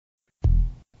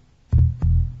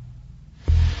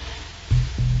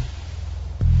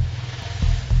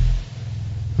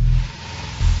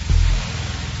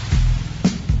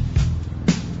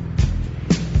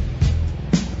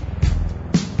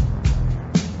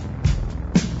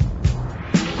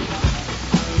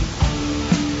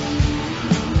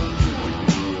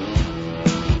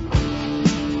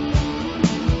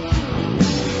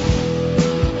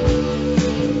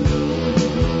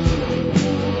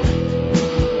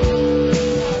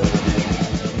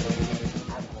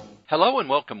Hello and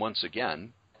welcome once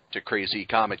again to Crazy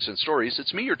Comics and Stories.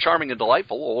 It's me, your charming and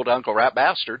delightful old Uncle Rat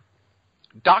Bastard,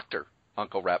 Dr.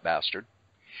 Uncle Rat Bastard.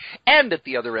 And at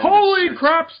the other end Holy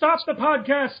crap, stop the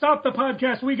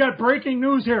podcast. We got breaking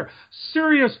news here.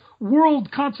 Serious, world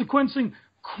consequencing,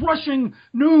 crushing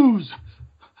news.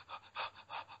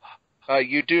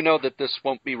 You do know that this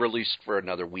won't be released for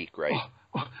another week, right?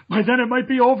 By then it might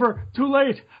be over. Too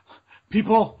late.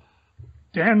 People,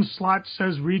 Dan Slott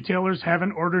says retailers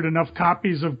haven't ordered enough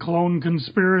copies of Clone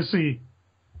Conspiracy.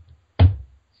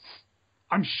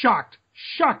 I'm shocked.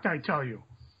 Shocked, I tell you.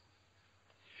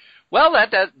 Well,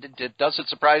 that doesn't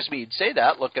surprise me you'd say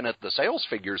that, looking at the sales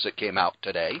figures that came out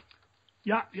today.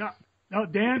 Yeah. No,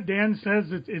 Dan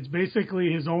says it's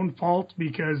basically his own fault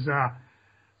because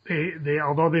they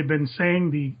although they've been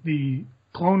saying the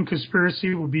Clone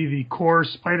Conspiracy will be the core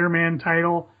Spider-Man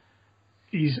title,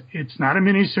 it's not a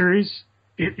miniseries.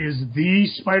 It is the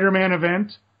Spider-Man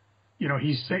event. You know,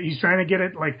 he's trying to get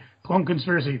it like Clone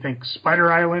Conspiracy. Think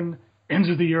Spider Island, Ends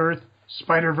of the Earth,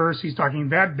 Spider-Verse. He's talking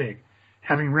that big.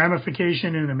 Having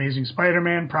ramification in Amazing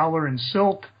Spider-Man, Prowler, and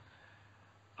Silk.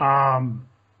 But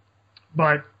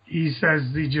he says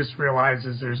he just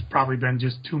realizes there's probably been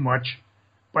just too much.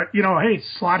 But, you know, hey,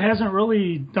 Slott hasn't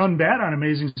really done bad on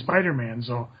Amazing Spider-Man.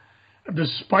 So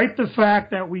despite the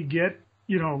fact that we get,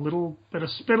 you know, a little bit of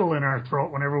spittle in our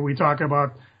throat whenever we talk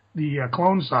about the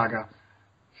Clone Saga,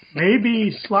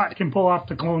 maybe Slott can pull off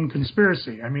the Clone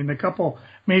Conspiracy. I mean, the couple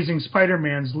Amazing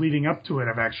Spider-Mans leading up to it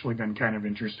have actually been kind of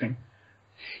interesting.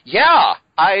 Yeah,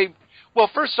 well,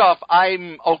 first off,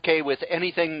 I'm okay with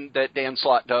anything that Dan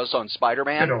Slott does on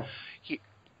Spider-Man.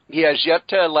 He has yet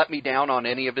to let me down on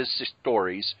any of his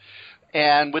stories.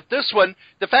 And with this one,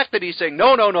 the fact that he's saying,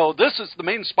 no, this is the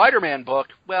main Spider-Man book,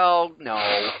 well,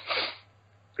 no.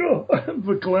 Oh,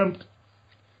 verklempt.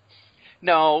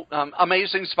 No,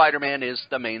 Amazing Spider-Man is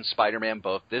the main Spider-Man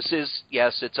book. This is,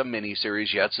 yes, it's a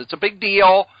miniseries. Yes, it's a big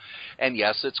deal. And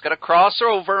yes, it's going to cross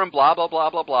over and blah, blah, blah,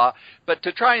 blah, blah. But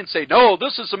to try and say, no,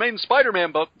 this is the main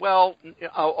Spider-Man book, well,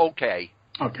 okay.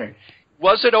 Okay.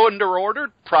 Was it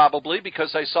under-ordered? Probably,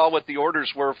 because I saw what the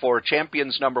orders were for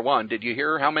Champions #1. Did you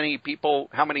hear how many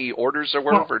orders there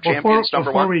were for Champions #1?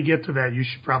 Before we get to that, you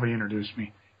should probably introduce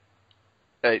me.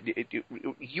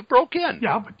 You broke in.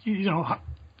 Yeah, but, you know,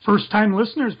 first-time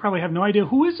listeners probably have no idea.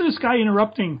 Who is this guy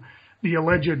interrupting the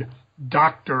alleged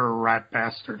Dr. Rat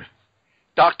Bastard?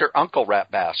 Dr. Uncle Rat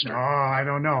Bastard. Oh, I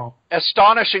don't know.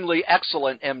 Astonishingly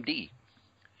excellent MD.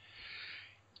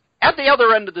 At the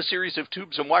other end of the series of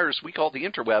tubes and wires we call the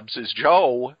interwebs is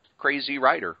Joe, Crazy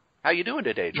Writer. How you doing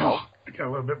today, Joe? Oh, I got a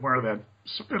little bit more of that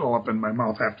spittle up in my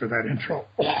mouth after that intro.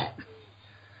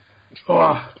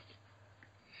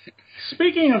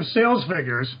 Speaking of sales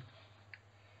figures,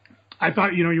 I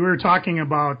thought, you know, you were talking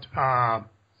about,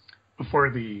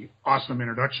 before the awesome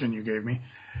introduction you gave me,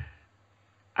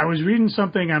 I was reading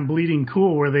something on Bleeding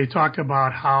Cool where they talk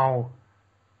about how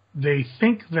they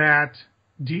think that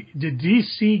did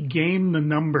DC game the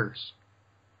numbers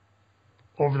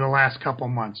over the last couple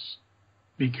months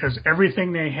because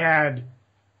everything they had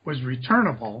was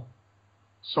returnable,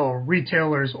 so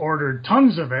retailers ordered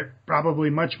tons of it, probably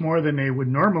much more than they would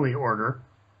normally order,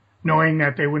 knowing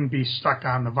that they wouldn't be stuck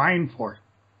on the vine for it.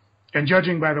 And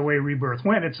judging by the way Rebirth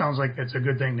went, it sounds like that's a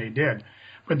good thing they did.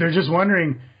 But they're just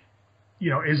wondering,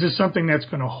 you know, is this something that's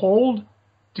going to hold?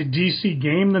 Did DC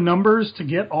game the numbers to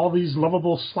get all these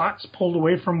lovable slots pulled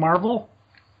away from Marvel?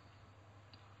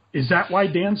 Is that why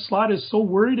Dan Slott is so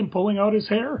worried and pulling out his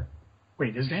hair?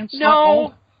 Wait, is Dan Slott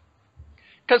old? No,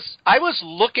 because I was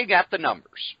looking at the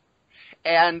numbers,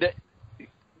 and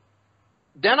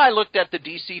then I looked at the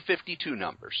DC 52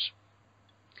 numbers,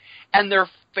 and they're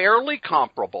fairly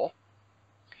comparable.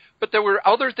 But there were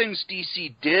other things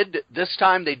DC did this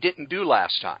time they didn't do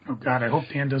last time. Oh, God, I hope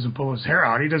Dan doesn't pull his hair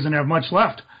out. He doesn't have much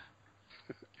left.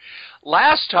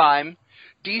 Last time,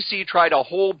 DC tried a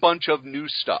whole bunch of new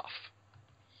stuff.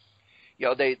 You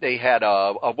know, they had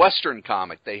a Western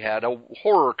comic. They had a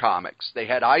horror comics. They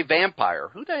had I, Vampire.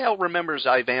 Who the hell remembers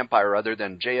I, Vampire other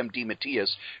than J.M.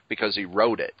 DeMatteis because he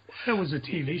wrote it? That was a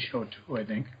TV show, too, I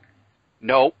think.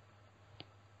 No.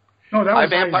 No, that was I,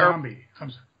 Vampire. Zombie.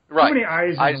 Right. How many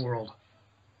eyes in the world?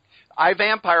 I,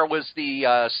 Vampire was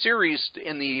the series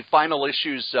in the final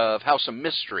issues of House of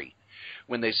Mystery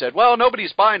when they said, well,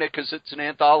 nobody's buying it because it's an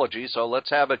anthology, so let's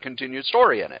have a continued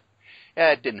story in it.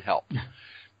 It didn't help.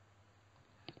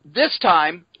 This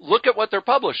time, look at what they're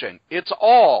publishing. It's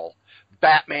all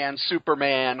Batman,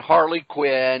 Superman, Harley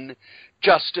Quinn,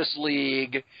 Justice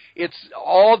League. It's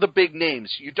all the big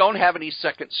names. You don't have any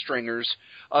second stringers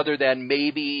other than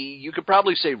maybe you could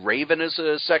probably say Raven is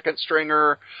a second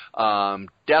stringer,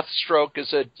 Deathstroke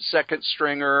is a second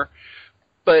stringer,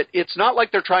 but it's not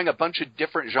like they're trying a bunch of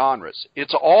different genres.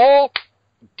 It's all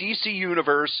DC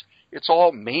Universe. It's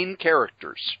all main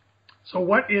characters. So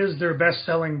what is their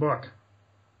best-selling book?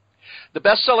 The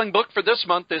best-selling book for this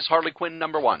month is Harley Quinn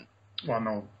 #1.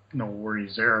 Well, no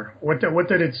worries there. What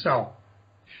did it sell?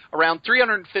 Around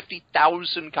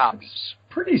 350,000 copies. That's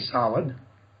pretty solid.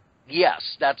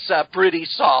 Yes, that's pretty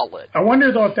solid. I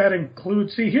wonder, though, if that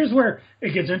includes... See, here's where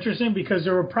it gets interesting, because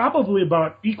there were probably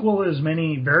about equal as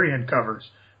many variant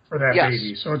covers for that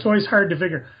baby. So it's always hard to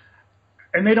figure.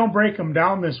 And they don't break them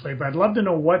down this way, but I'd love to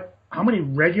know how many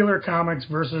regular comics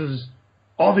versus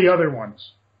all the other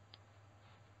ones.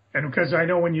 And because I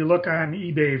know when you look on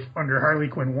eBay under Harley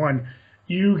Quinn 1,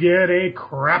 you get a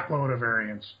crapload of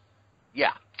variants.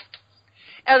 Yeah.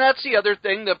 And that's the other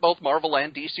thing that both Marvel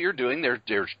and DC are doing. They're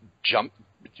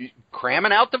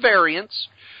cramming out the variants,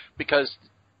 because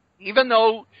even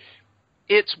though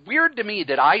it's weird to me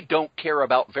that I don't care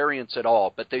about variants at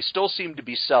all, but they still seem to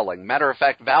be selling. Matter of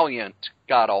fact, Valiant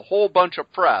got a whole bunch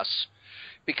of press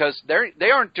because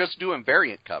they aren't just doing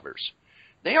variant covers.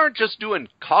 They aren't just doing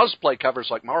cosplay covers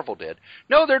like Marvel did.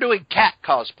 No, they're doing cat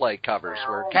cosplay covers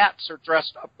where cats are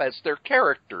dressed up as their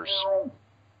characters.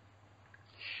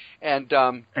 And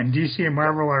DC and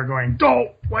Marvel are going,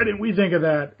 oh, why didn't we think of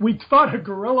that? We thought a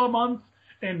Gorilla month,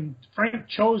 and Frank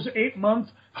chose 8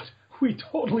 months. We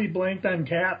totally blanked on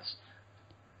cats.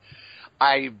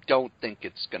 I don't think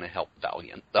it's going to help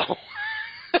Valiant, though.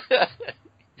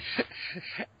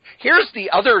 Here's the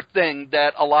other thing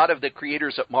that a lot of the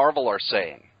creators at Marvel are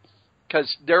saying,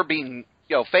 because they're being,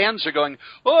 fans are going,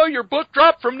 oh, your book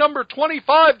dropped from number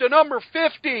 25 to number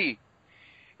 50.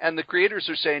 And the creators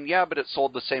are saying, yeah, but it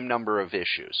sold the same number of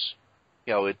issues.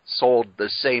 It sold the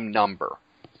same number.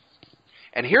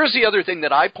 And here's the other thing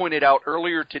that I pointed out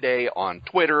earlier today on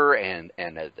Twitter and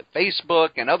the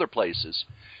Facebook and other places.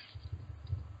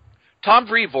 Tom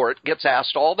Brevoort gets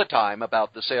asked all the time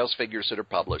about the sales figures that are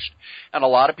published, and a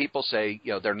lot of people say,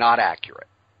 they're not accurate.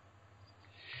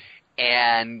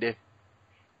 And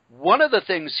one of the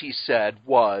things he said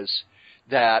was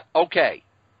that, okay,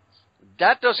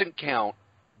 that doesn't count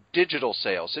digital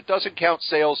sales. It doesn't count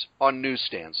sales on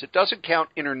newsstands. It doesn't count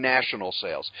international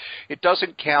sales. It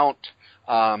doesn't count,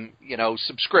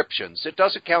 subscriptions. It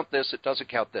doesn't count this. It doesn't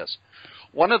count this.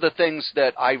 One of the things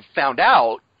that I found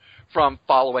out from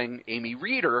following Amy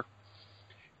Reeder,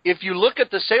 if you look at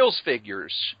the sales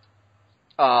figures,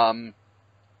 Moon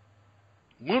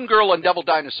Girl and Devil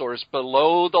Dinosaur is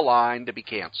below the line to be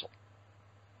canceled.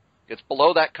 It's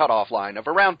below that cutoff line of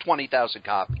around 20,000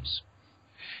 copies.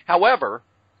 However,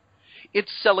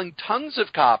 it's selling tons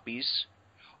of copies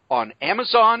on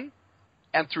Amazon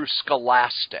and through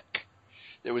Scholastic.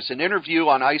 There was an interview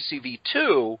on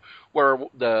ICV2 where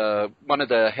one of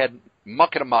the head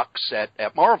muck-and-amucks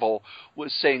at Marvel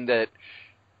was saying that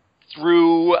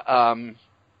through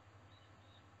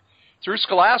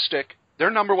Scholastic, their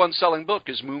number one selling book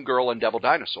is Moon Girl and Devil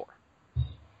Dinosaur.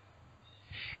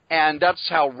 And that's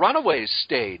how Runaways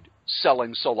stayed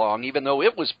selling so long, even though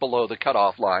it was below the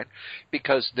cutoff line,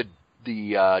 because the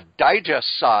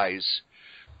digest size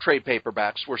trade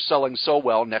paperbacks were selling so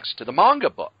well next to the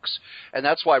manga books. And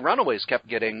that's why Runaways kept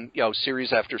getting,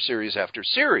 series after series after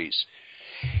series.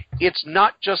 It's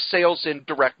not just sales in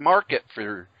direct market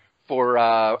for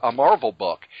a Marvel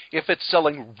book. If it's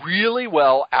selling really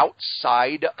well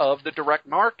outside of the direct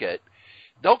market,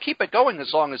 they'll keep it going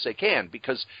as long as they can,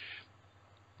 because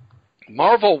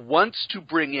Marvel wants to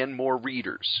bring in more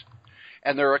readers.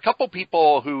 And there are a couple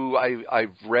people who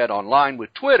I've read online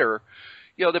with Twitter,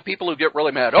 the people who get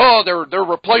really mad. Oh, they're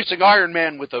replacing Iron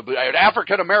Man with an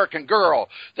African-American girl.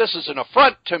 This is an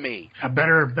affront to me.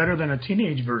 Better than a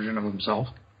teenage version of himself.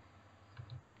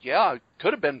 Yeah, it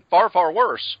could have been far, far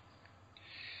worse.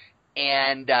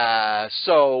 And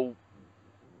so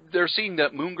they're seeing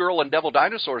that Moon Girl and Devil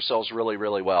Dinosaur sells really,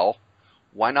 really well.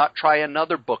 Why not try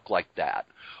another book like that?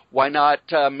 Why not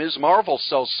Ms. Marvel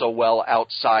sells so well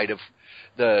outside of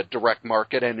the direct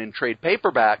market and in trade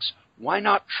paperbacks? Why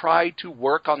not try to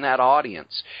work on that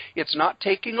audience? It's not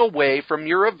taking away from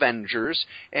your Avengers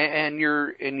and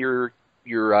your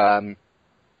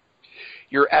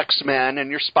X-Men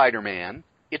and your Spider-Man.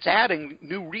 It's adding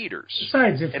new readers.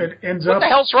 Besides, if it ends up... What the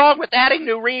hell's wrong with adding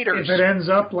new readers? If it ends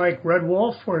up like Red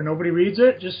Wolf, where nobody reads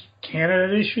it, just can it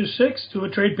at issue 6 to a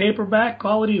trade paperback,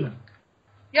 call it even.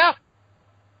 Yeah.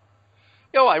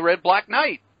 I read Black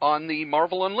Knight on the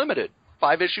Marvel Unlimited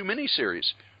 5-issue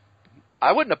miniseries.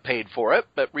 I wouldn't have paid for it,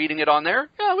 but reading it on there,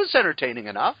 yeah, it was entertaining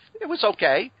enough. It was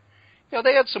okay. You know,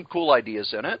 they had some cool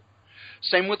ideas in it.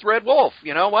 Same with Red Wolf.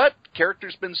 You know what?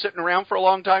 Character's been sitting around for a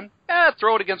long time.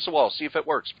 Throw it against the wall, see if it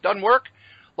works. If it doesn't work,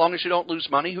 as long as you don't lose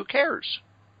money, who cares?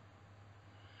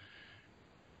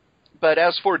 But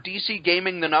as for DC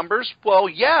gaming the numbers, well,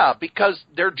 yeah, because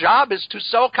their job is to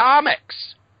sell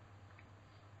comics.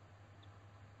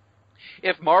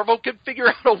 If Marvel could figure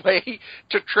out a way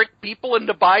to trick people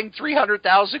into buying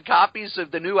 300,000 copies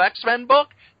of the new X-Men book,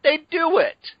 they'd do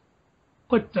it.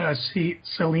 Put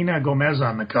Selena Gomez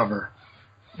on the cover.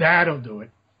 That'll do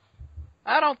it.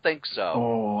 I don't think so.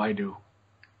 Oh, I do.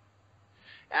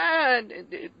 And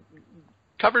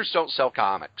covers don't sell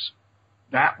comics.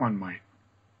 That one might.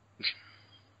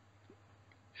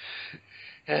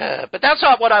 But that's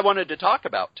not what I wanted to talk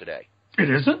about today. It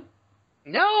isn't?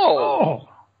 No. Oh.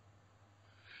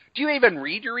 Do you even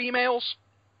read your emails?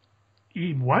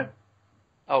 What?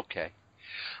 Okay.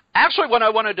 Actually, what I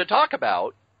wanted to talk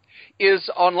about is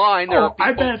online. There are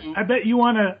I bet you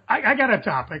want to. I got a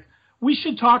topic. We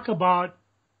should talk about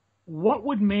what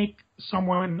would make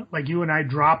someone like you and I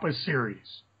drop a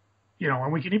series. You know,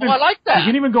 and we can even. I like that. We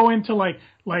can even go into like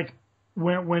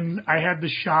when I had the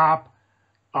shop.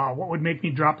 What would make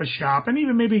me drop a shop, and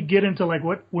even maybe get into like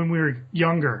when we were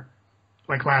younger,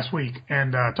 like last week,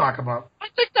 and talk about. I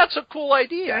think that's a cool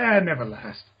idea. Yeah, it never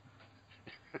lasts.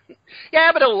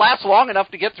 Yeah, but it'll last long enough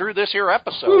to get through this here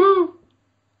episode. Woo-hoo.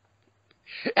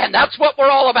 And that's what we're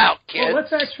all about, kids. Well,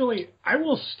 I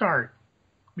will start,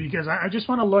 because I just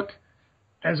want to look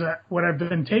what I've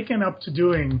been taken up to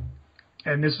doing,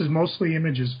 and this is mostly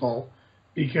Image's fault,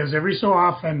 because every so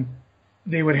often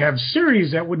they would have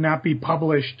series that would not be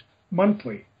published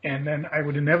monthly, and then I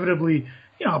would inevitably,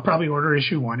 I'll probably order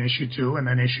issue 1, issue 2, and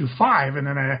then issue 5, and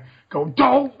then I go,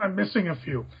 oh, I'm missing a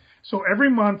few. So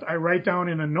every month I write down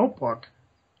in a notebook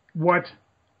what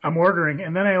I'm ordering,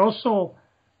 and then I also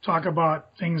talk about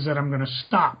things that I'm going to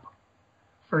stop.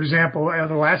 For example,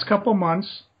 the last couple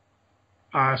months,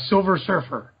 Silver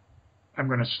Surfer, I'm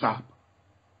going to stop.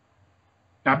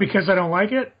 Not because I don't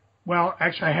like it. Well,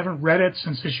 actually, I haven't read it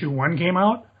since issue 1 came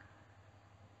out.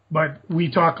 But we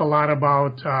talk a lot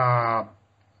about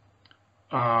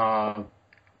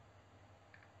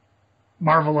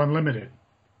Marvel Unlimited.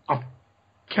 I'll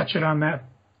catch it on that.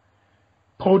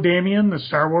 Poe Dameron, the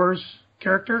Star Wars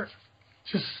character,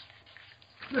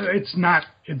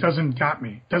 it doesn't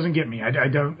get me. I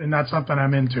don't, and that's something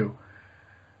I'm into.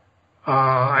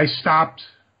 I stopped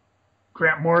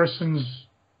Grant Morrison's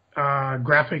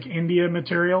graphic India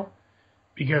material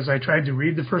because I tried to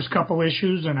read the first couple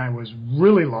issues and I was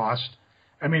really lost.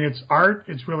 I mean, it's art,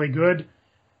 it's really good.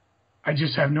 I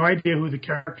just have no idea who the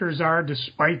characters are,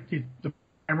 despite the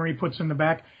primer he puts in the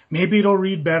back. Maybe it'll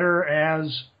read better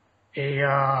as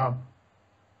a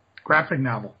graphic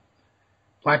novel.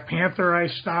 Black Panther, I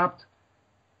stopped.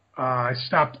 I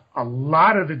stopped a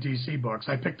lot of the DC books.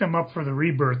 I picked them up for the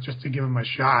Rebirth just to give them a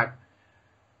shot.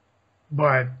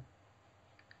 But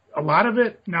a lot of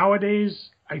it nowadays,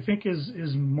 I think,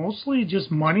 is mostly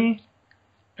just money.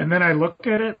 And then I look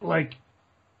at it like,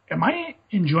 am I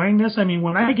enjoying this? I mean,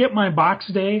 when I get my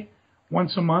box day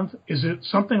once a month, is it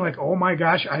something like, oh my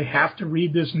gosh, I have to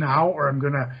read this now or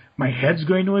my head's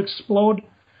going to explode?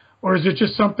 Or is it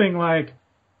just something like,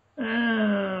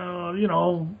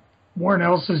 Warren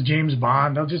Ellis's James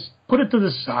Bond, I'll just put it to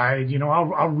the side,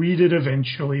 I'll read it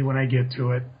eventually when I get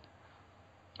to it.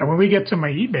 And when we get to my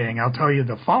eBaying, I'll tell you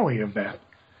the folly of that.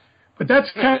 But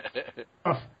that's kind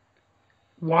of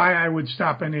why I would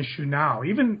stop an issue now.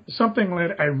 Even something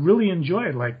that I really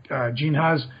enjoyed, like Gene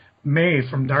Ha's May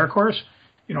from Dark Horse.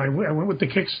 I went with the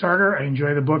Kickstarter. I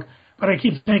enjoy the book. But I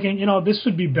keep thinking, this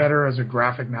would be better as a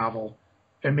graphic novel.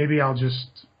 And maybe I'll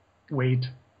just wait.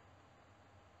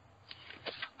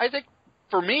 I think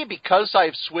for me, because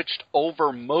I've switched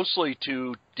over mostly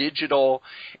to digital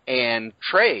and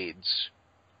trades,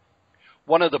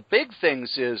 one of the big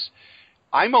things is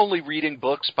I'm only reading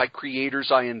books by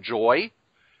creators I enjoy.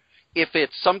 If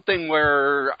it's something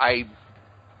where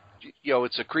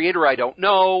it's a creator I don't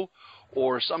know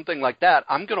or something like that,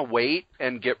 I'm going to wait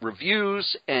and get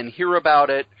reviews and hear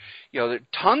about it. There are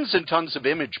tons and tons of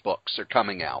Image books are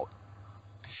coming out.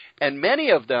 And many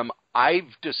of them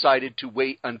I've decided to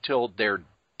wait until they're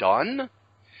done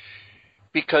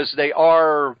because they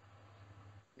are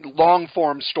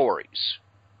long-form stories.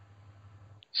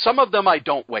 Some of them I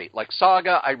don't wait. Like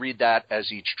Saga, I read that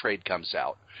as each trade comes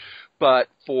out. But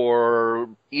for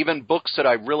even books that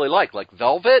I really like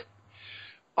Velvet,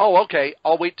 okay,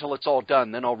 I'll wait till it's all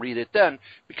done, then I'll read it then,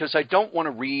 because I don't want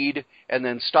to read and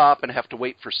then stop and have to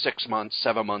wait for 6 months,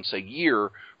 7 months, a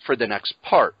year for the next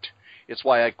part. It's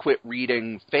why I quit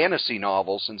reading fantasy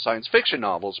novels and science fiction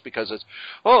novels, because it's,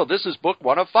 oh, this is book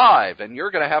 1 of 5, and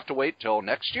you're going to have to wait till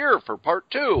next year for part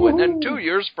 2, and then 2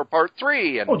 years for part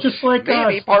 3, and just like,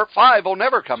 maybe part 5 will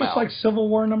never come out. Just like Civil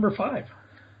War number 5.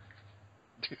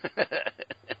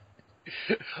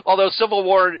 Although Civil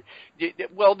War,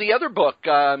 well, the other book,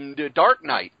 Dark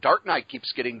Knight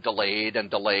keeps getting delayed and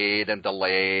delayed and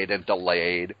delayed and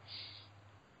delayed.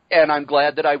 And I'm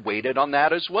glad that I waited on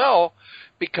that as well,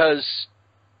 because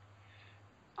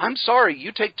I'm sorry,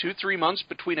 you take 2-3 months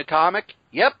between a comic,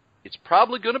 yep, it's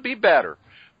probably going to be better,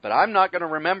 but I'm not going to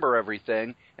remember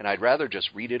everything, and I'd rather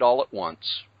just read it all at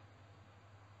once.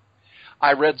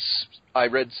 I read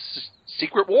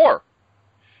Secret War.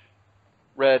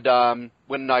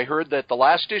 When I heard that the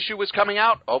last issue was coming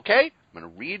out, okay, I'm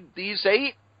going to read these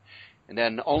 8, and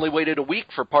then only waited a week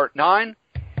for part 9.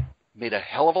 Made a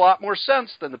hell of a lot more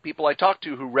sense than the people I talked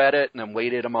to who read it and then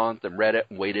waited a month and read it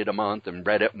and waited a month and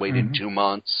read it and waited 2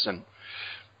 months.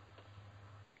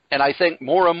 And I think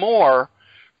more and more,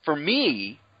 for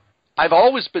me, I've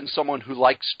always been someone who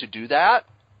likes to do that.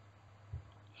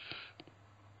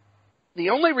 The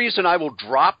only reason I will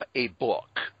drop a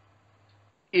book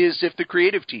is if the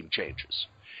creative team changes.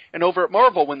 And over at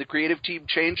Marvel, when the creative team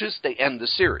changes, they end the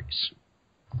series.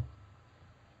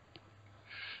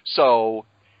 So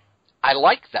I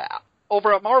like that.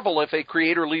 Over at Marvel, if a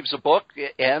creator leaves a book,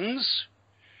 it ends,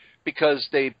 because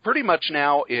they pretty much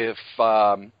now, if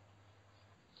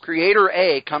creator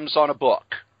A comes on a book,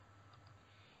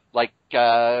 like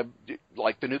the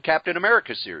new Captain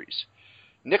America series,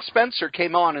 Nick Spencer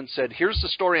came on and said, here's the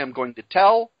story I'm going to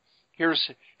tell, here's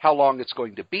how long it's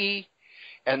going to be,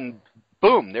 and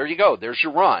boom, there you go, there's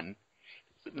your run.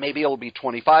 Maybe it'll be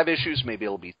 25 issues, maybe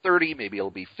it'll be 30, maybe it'll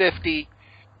be 50,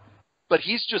 but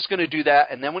he's just going to do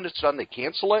that, and then when it's done, they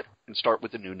cancel it and start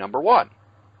with the new number 1.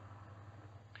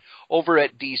 Over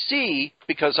at DC,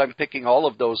 because I'm picking all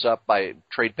of those up by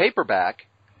trade paperback,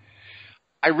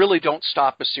 I really don't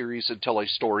stop a series until a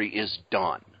story is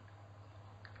done.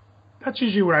 That's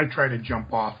usually where I try to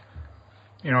jump off.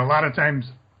 You know, a lot of times,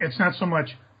 it's not so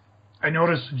much, I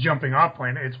notice jumping off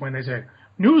point, it's when they say,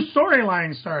 new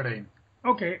storyline starting.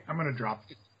 Okay, I'm going to drop.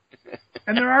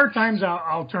 And there are times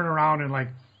I'll turn around and, like,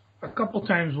 a couple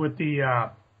times with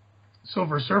the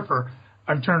Silver Surfer,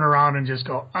 I've turned around and just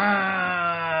go,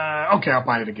 okay, I'll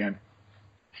buy it again.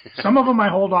 Some of them I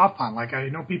hold off on. Like, I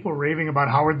know people raving about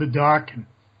Howard the Duck and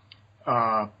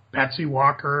Patsy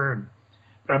Walker,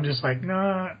 but I'm just like,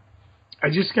 nah, I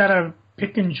just got to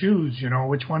pick and choose, you know,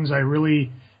 which ones I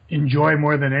really enjoy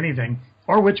more than anything,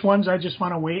 or which ones I just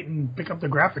want to wait and pick up the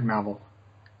graphic novel.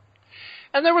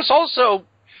 And there was also,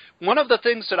 one of the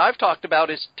things that I've talked about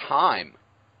is time.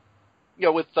 You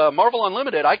know, with Marvel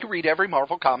Unlimited, I could read every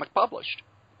Marvel comic published.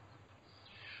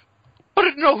 But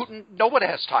no one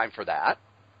has time for that.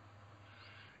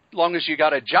 As long as you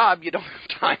got a job, you don't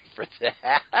have time for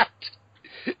that.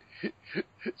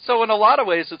 So in a lot of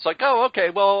ways, it's like, oh, okay,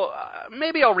 well,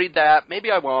 maybe I'll read that.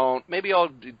 Maybe I won't. Maybe I'll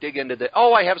dig into the,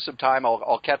 oh, I have some time.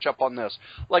 I'll catch up on this.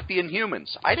 Like the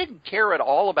Inhumans. I didn't care at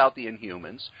all about the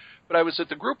Inhumans, but I was at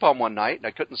the group home one night, and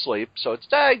I couldn't sleep. So it's,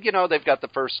 you know, they've got the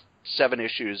first 7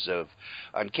 issues of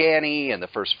Uncanny and the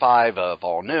first 5 of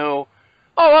All New.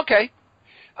 Oh, okay.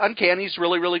 Uncanny's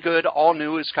really, really good. All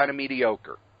New is kind of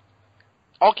mediocre.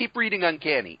 I'll keep reading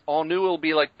Uncanny. All New will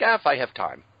be like, if I have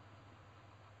time.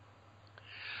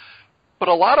 But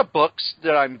a lot of books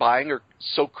that I'm buying are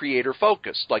so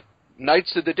creator-focused, like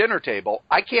Knights of the Dinner Table.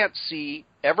 I can't see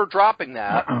ever dropping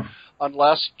that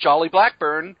unless Jolly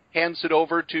Blackburn hands it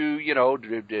over to, you know,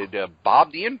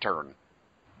 Bob the intern.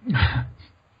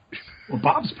 Well,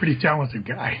 Bob's a pretty talented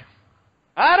guy.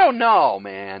 I don't know,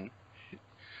 man.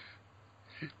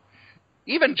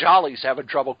 Even Jolly's having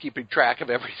trouble keeping track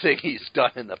of everything he's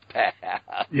done in the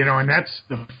past. You know, and that's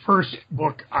the first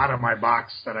book out of my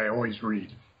box that I always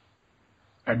read.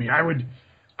 I mean, I would,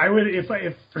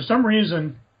 if for some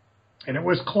reason, and it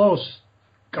was close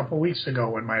a couple weeks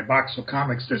ago when my box of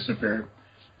comics disappeared,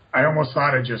 I almost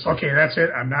thought of just, okay, that's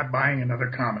it. I'm not buying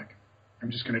another comic.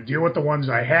 I'm just going to deal with the ones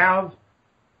I have,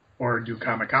 or do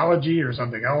Comixology or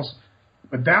something else.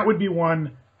 But that would be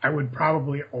one I would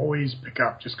probably always pick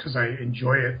up just because I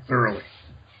enjoy it thoroughly.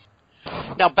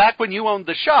 Now, back when you owned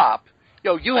the shop,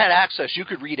 you know, you had access. You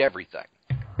could read everything.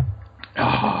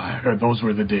 Oh, those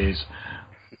were the days.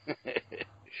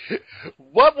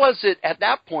 What was it at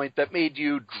that point that made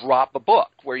you drop a book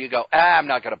where you go, I'm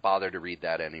not going to bother to read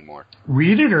that anymore?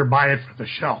 Read it or buy it for the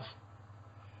shelf?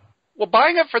 Well,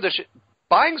 buying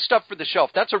stuff for the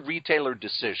shelf, that's a retailer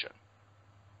decision.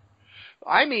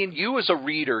 I mean, you as a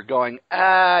reader going,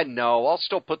 no, I'll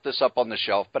still put this up on the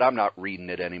shelf, but I'm not reading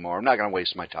it anymore. I'm not going to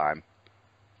waste my time.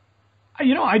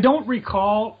 You know, I don't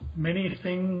recall many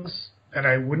things that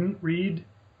I wouldn't read.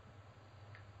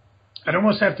 I'd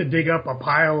almost have to dig up a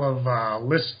pile of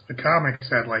lists of comics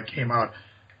that like came out.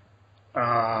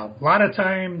 A lot of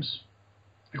times,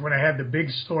 like when I had the big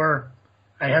store,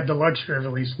 I had the luxury of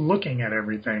at least looking at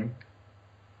everything.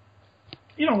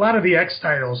 You know, a lot of the X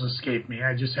titles escaped me.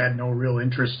 I just had no real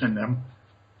interest in them.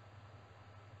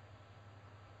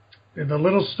 And the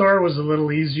little store was a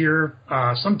little easier.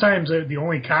 Sometimes the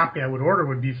only copy I would order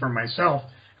would be for myself,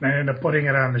 and I'd end up putting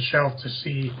it on the shelf to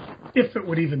see if it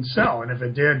would even sell. And if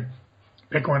it did,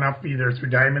 pick one up either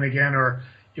through Diamond again or,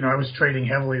 you know, I was trading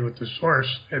heavily with the Source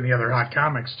and the other hot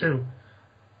comics too.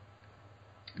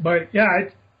 But yeah,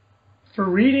 for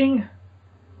reading,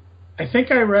 I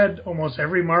think I read almost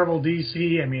every Marvel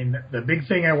DC. I mean, the big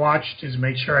thing I watched is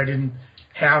make sure I didn't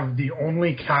have the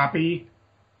only copy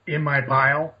in my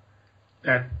pile.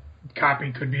 That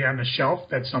copy could be on the shelf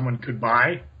that someone could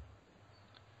buy.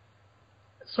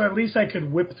 So at least I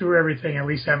could whip through everything, at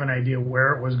least have an idea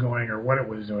where it was going or what it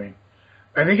was doing.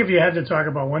 I think if you had to talk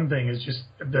about one thing, it's just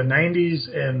the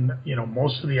 90s and, you know,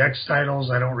 most of the X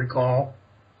titles I don't recall.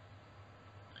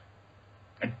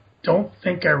 I don't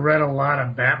think I read a lot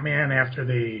of Batman after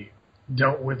they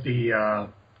dealt with the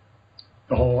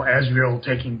whole Azrael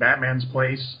taking Batman's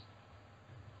place.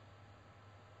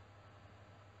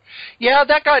 Yeah,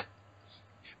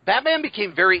 Batman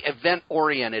became very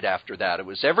event-oriented after that. It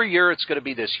was every year it's going to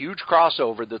be this huge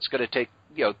crossover that's going to take,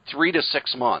 3 to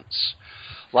 6 months.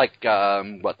 Like,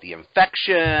 the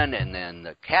Infection, and then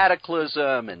the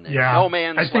Cataclysm, and then No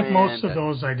Man's Land. I think most of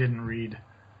those I didn't read.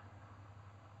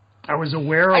 I was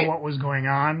aware of what was going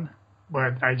on,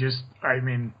 but I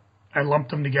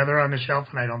lumped them together on the shelf,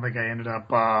 and I don't think I ended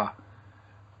up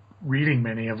reading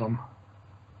many of them.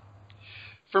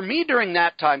 For me during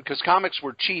that time, because comics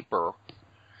were cheaper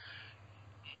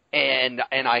and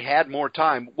I had more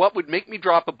time, what would make me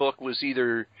drop a book was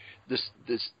either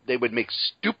they would make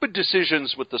stupid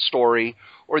decisions with the story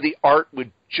or the art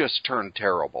would just turn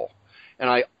terrible. And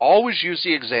I always use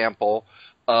the example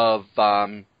of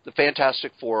the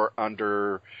Fantastic Four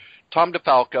under Tom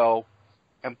DeFalco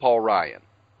and Paul Ryan.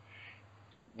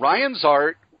 Ryan's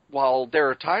art, while there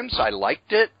are times I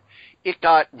liked it, it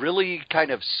got really kind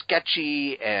of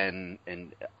sketchy and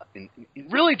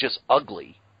really just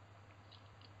ugly.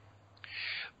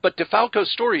 But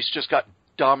DeFalco's stories just got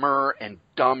dumber and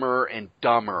dumber and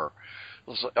dumber.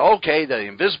 It was like, okay, the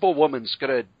Invisible Woman's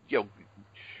going to,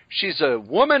 she's a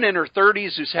woman in her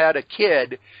 30s who's had a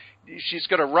kid. She's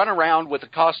going to run around with a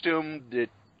costume that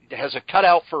has a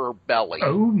cutout for her belly.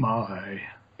 Oh, my.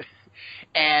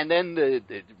 And then the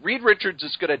Reed Richards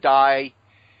is going to die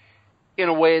in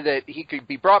a way that he could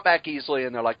be brought back easily,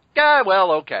 and they're like,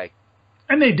 well, okay.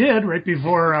 And they did, right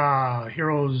before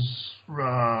Heroes,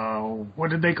 what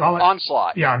did they call it?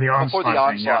 Onslaught. Yeah, the Onslaught. Before the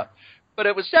Onslaught. Thing, yeah. But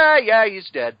it was, he's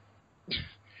dead.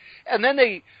 And then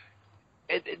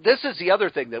this is the other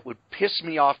thing that would piss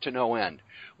me off to no end,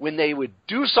 when they would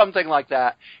do something like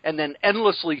that and then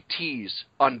endlessly tease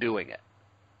undoing it.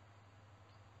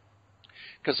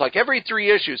 Because like every 3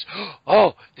 issues,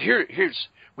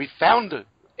 we found the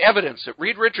evidence that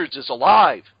Reed Richards is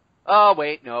alive. Oh,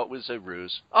 wait, no, it was a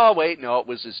ruse. Oh, wait, no, it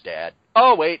was his dad.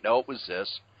 Oh, wait, no, it was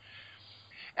this.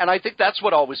 And I think that's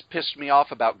what always pissed me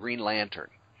off about Green Lantern.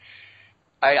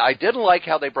 I didn't like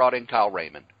how they brought in Kyle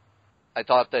Raymond. I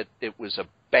thought that it was a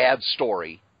bad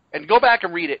story. And go back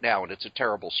and read it now, and it's a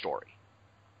terrible story.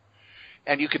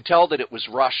 And you could tell that it was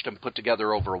rushed and put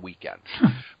together over a weekend.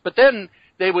 But then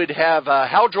they would have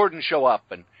Hal Jordan show up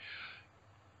and,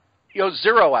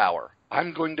 0 hour.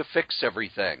 I'm going to fix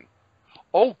everything.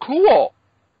 Oh, cool.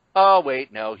 Oh,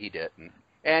 wait, no, he didn't.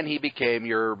 And he became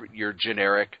your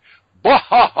generic,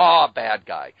 bad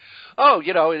guy. Oh,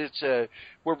 it's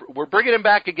we're bringing him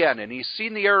back again, and he's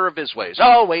seen the error of his ways.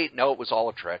 Oh, wait, no, it was all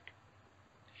a trick.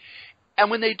 And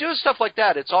when they do stuff like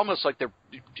that, it's almost like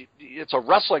it's a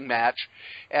wrestling match,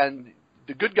 and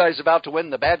the good guy's about to win,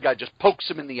 the bad guy just pokes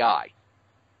him in the eye.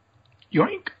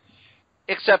 Yoink.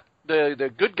 Except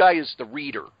the good guy is the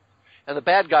reader, and the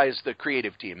bad guy is the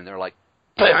creative team, and they're like,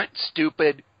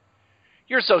 stupid.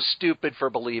 You're so stupid for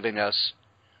believing us.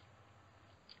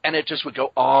 And it just would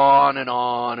go on and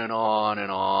on and on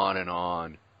and on and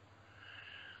on.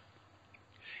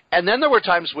 And then there were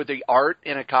times where the art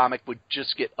in a comic would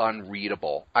just get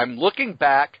unreadable. I'm looking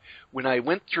back when I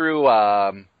went through,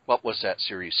 what was that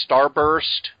series?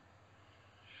 Starburst,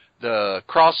 the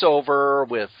crossover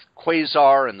with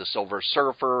Quasar and the Silver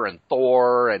Surfer and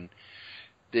Thor, and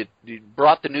that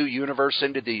brought the new universe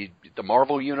into the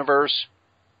Marvel universe.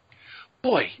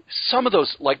 Boy, some of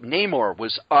those, like Namor,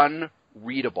 was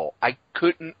unreadable. I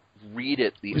couldn't read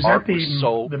it. The art was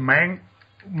so... the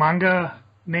manga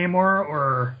Namor,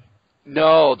 or...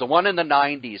 No, the one in the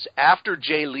 90s, after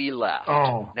Jay Lee left.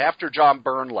 Oh. After John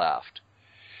Byrne left.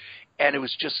 And it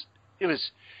was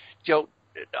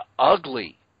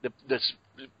ugly. The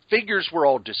figures were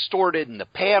all distorted, and the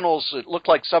panels, it looked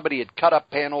like somebody had cut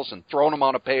up panels and thrown them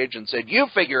on a page and said, you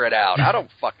figure it out. I don't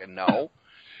fucking know.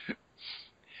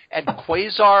 And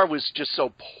Quasar was just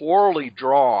so poorly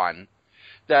drawn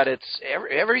that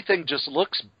everything just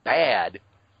looks bad.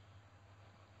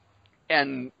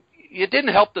 And it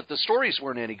didn't help that the stories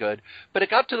weren't any good, but it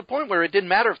got to the point where it didn't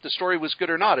matter if the story was good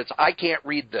or not. It's, I can't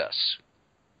read this.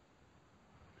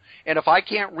 And if I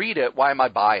can't read it, why am I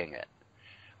buying it?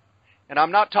 And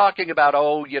I'm not talking about,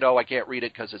 I can't read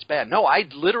it because it's bad. No, I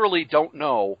literally don't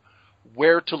know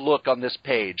where to look on this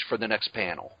page for the next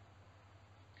panel.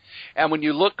 And when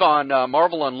you look on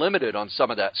Marvel Unlimited on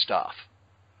some of that stuff,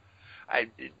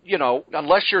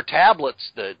 unless your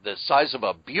tablet's the size of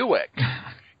a Buick,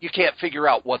 you can't figure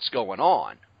out what's going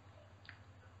on.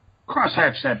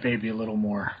 Crosshatch that baby a little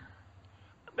more.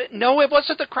 But no, it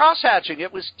wasn't the crosshatching.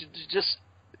 It was just...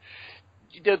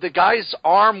 the guy's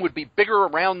arm would be bigger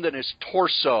around than his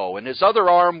torso, and his other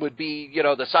arm would be,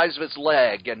 the size of his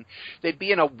leg, and they'd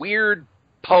be in a weird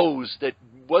pose that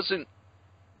wasn't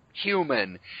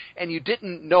human, and you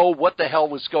didn't know what the hell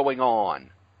was going on.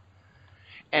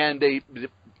 And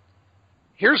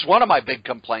here's one of my big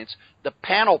complaints: the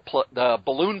the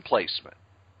balloon placement.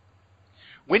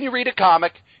 When you read a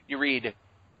comic, you read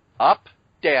up,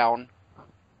 down,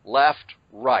 left,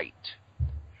 right.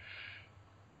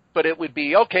 But it would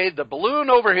be, okay, the balloon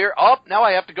over here, up, now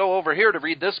I have to go over here to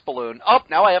read this balloon, up,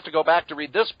 now I have to go back to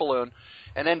read this balloon,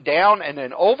 and then down, and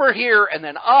then over here, and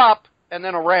then up, and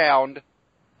then around.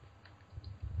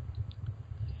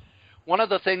 One of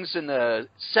the things in the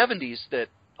 70s that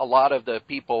a lot of the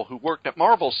people who worked at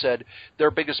Marvel said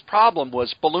their biggest problem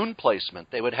was balloon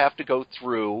placement. They would have to go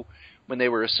through, when they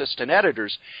were assistant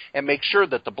editors, and make sure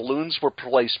that the balloons were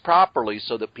placed properly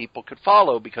so that people could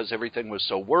follow, because everything was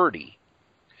so wordy.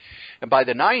 And by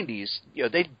the 90s,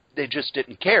 they just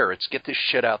didn't care. It's get this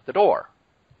shit out the door.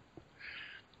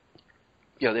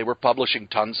 They were publishing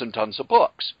tons and tons of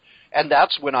books. And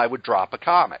that's when I would drop a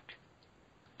comic.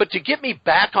 But to get me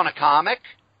back on a comic,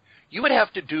 you would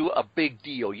have to do a big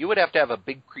deal. You would have to have a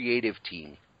big creative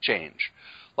team change.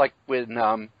 Like when,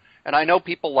 and I know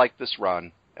people like this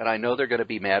run, and I know they're going to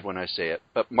be mad when I say it,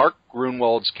 but Mark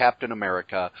Gruenwald's Captain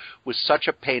America was such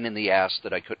a pain in the ass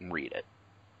that I couldn't read it.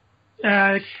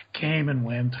 It came and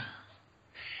went.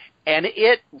 And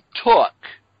it took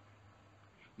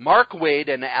Mark Waid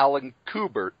and Alan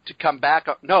Kubert to come back.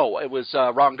 No, it was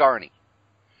Ron Garney.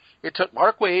 It took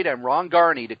Mark Waid and Ron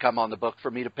Garney to come on the book for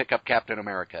me to pick up Captain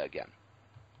America again.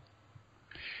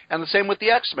 And the same with the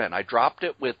X-Men. I dropped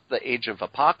it with the Age of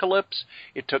Apocalypse.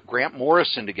 It took Grant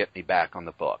Morrison to get me back on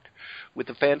the book. With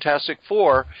the Fantastic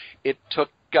Four, it took...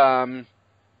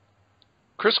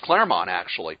 Chris Claremont,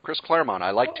 actually. Chris Claremont.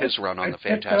 I liked his run on the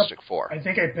Fantastic Four. I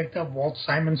think I picked up Walt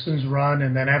Simonson's run,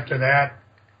 and then after that,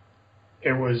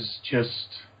 it was just...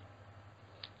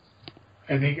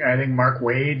 I think Mark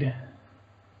Waid.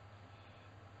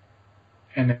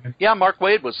 And then, yeah, Mark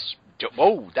Waid was...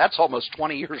 Whoa, that's almost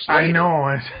 20 years later. I know.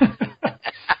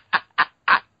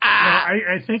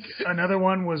 I think another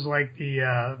one was like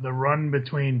the run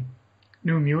between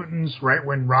New Mutants, right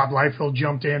when Rob Liefeld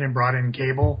jumped in and brought in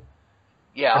Cable.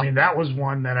 Yeah. I mean, that was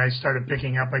one that I started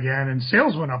picking up again, and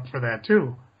sales went up for that,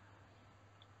 too.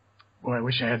 Boy, I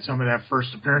wish I had some of that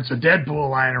first appearance of Deadpool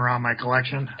lying around my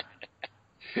collection.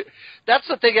 That's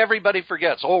the thing everybody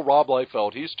forgets. Oh, Rob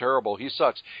Liefeld, he's terrible. He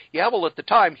sucks. Yeah, well, at the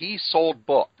time, he sold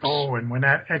books. Oh, and when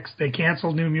they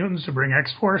canceled New Mutants to bring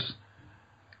X-Force,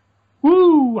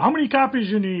 woo, how many copies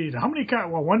you need? How many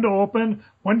well, 1 to open,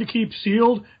 1 to keep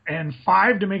sealed, and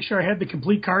 5 to make sure I had the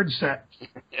complete card set.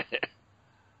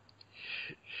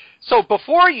 So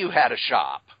before you had a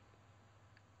shop,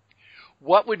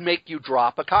 what would make you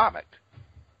drop a comic?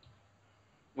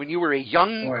 When you were a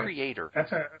young creator.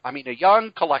 A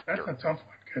young collector. That's a tough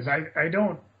one, because I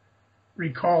don't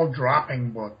recall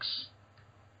dropping books.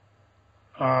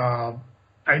 I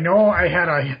know I had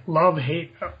a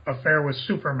love-hate affair with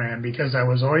Superman, because I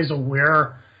was always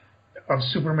aware of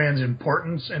Superman's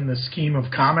importance in the scheme of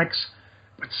comics,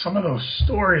 but some of those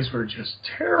stories were just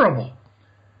terrible.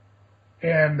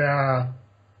 And I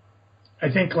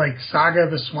think like Saga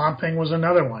of the Swamp Thing was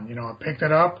another one. I picked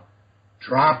it up,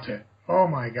 dropped it. Oh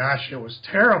my gosh, it was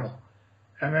terrible.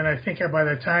 And then I think by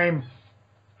the time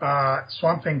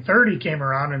Swamp Thing 30 came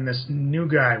around, and this new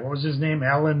guy, what was his name?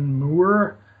 Alan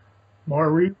Moore?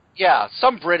 Yeah,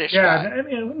 some British guy. Yeah, I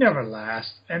mean, it would never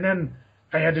last. And then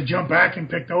I had to jump back and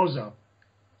pick those up.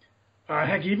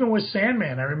 Heck, even with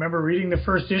Sandman, I remember reading the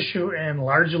first issue and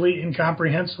largely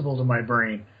incomprehensible to my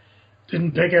brain.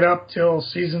 Didn't pick it up till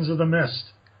Seasons of the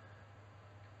Mist.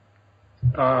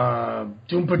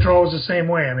 Doom Patrol was the same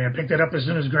way. I mean, I picked it up as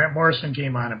soon as Grant Morrison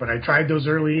came on it, but I tried those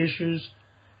early issues.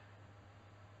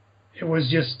 It was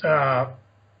just,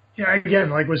 again,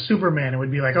 like with Superman, it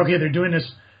would be like, okay, they're doing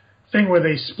this thing where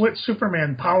they split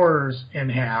Superman powers in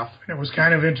half, and it was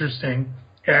kind of interesting.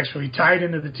 It actually tied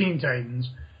into the Teen Titans,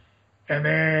 and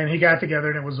then he got together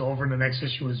and it was over, and the next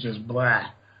issue was just blah.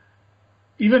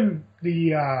 Even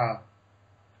the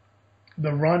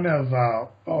run of,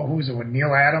 who was it, with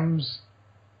Neil Adams?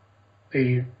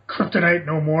 The Kryptonite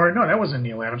No More. No, that wasn't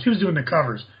Neil Adams. He was doing the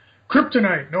covers.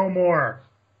 Kryptonite No More.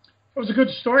 It was a good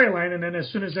storyline, and then as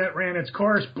soon as that ran its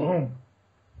course, boom.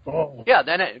 Oh. Yeah,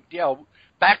 then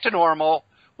back to normal.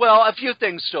 Well, a few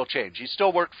things still changed. He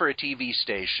still worked for a TV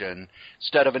station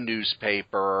instead of a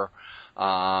newspaper.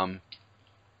 The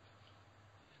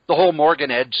whole Morgan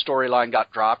Edge storyline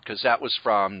got dropped because that was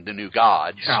from The New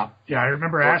Gods. Yeah, I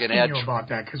remember asking you about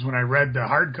that because when I read the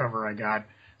hardcover I got,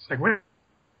 it's like, wait,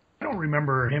 I don't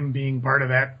remember him being part of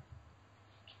that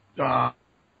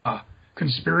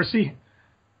conspiracy.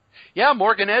 Yeah,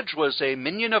 Morgan Edge was a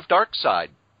minion of Darkseid.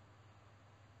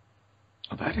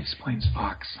 Oh, that explains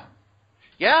Fox.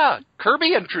 Yeah,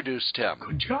 Kirby introduced him.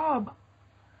 Good job.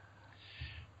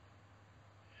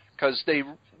 Because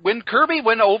when Kirby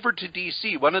went over to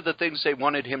DC, one of the things they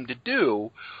wanted him to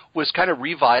do was kind of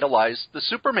revitalize the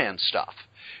Superman stuff.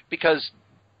 Because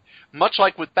much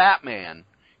like with Batman,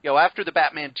 after the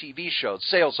Batman TV show,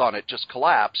 sales on it just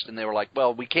collapsed, and they were like,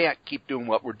 well, we can't keep doing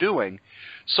what we're doing.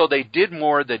 So they did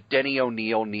more of the Denny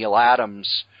O'Neil, Neil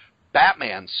Adams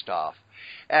Batman stuff,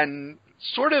 and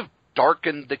sort of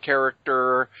darkened the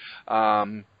character.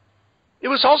 It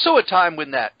was also a time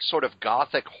when that sort of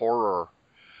gothic horror,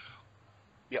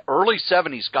 early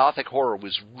 70s gothic horror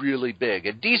was really big,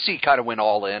 and DC kind of went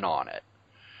all in on it.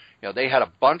 They had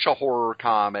a bunch of horror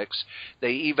comics.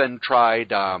 They even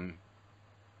tried a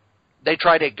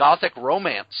gothic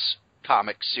romance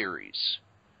comic series.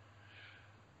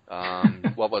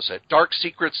 What was it? Dark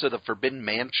Secrets of the Forbidden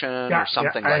Mansion or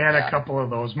something like that. I had a couple of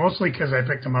those, mostly because I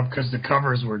picked them up because the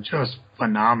covers were just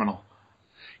phenomenal.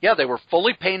 Yeah, they were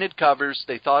fully painted covers.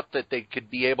 They thought that they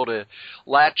could be able to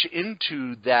latch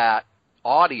into that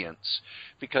audience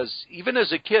because even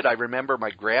as a kid, I remember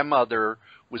my grandmother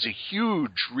was a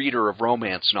huge reader of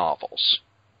romance novels.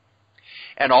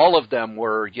 And all of them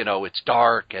were, it's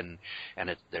dark and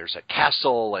there's a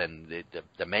castle and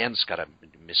the man's got a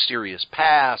mysterious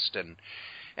past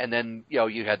and then,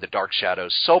 you had the Dark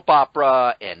Shadows soap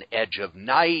opera and Edge of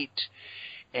Night,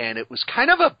 and it was kind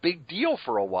of a big deal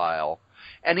for a while.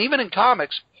 And even in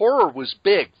comics, horror was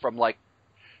big from like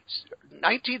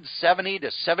 1970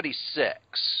 to 76.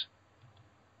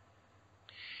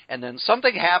 And then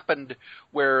something happened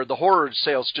where the horror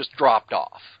sales just dropped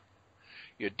off.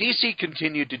 DC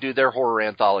continued to do their horror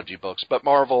anthology books, but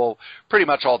Marvel, pretty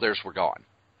much all theirs were gone.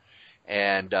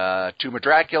 And Tomb of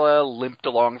Dracula limped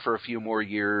along for a few more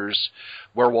years.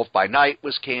 Werewolf by Night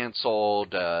was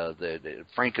canceled. The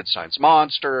Frankenstein's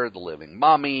Monster, The Living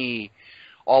Mummy,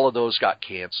 all of those got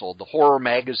canceled. The horror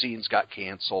magazines got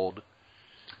canceled.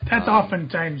 That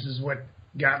oftentimes is what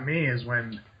got me, is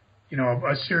when,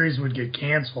 a series would get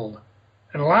canceled.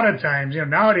 And a lot of times,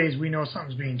 nowadays we know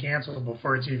something's being canceled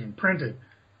before it's even printed.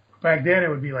 Back then, it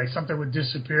would be like something would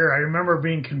disappear. I remember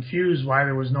being confused why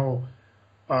there was no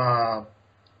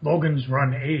Logan's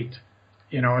Run 8.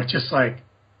 It's just like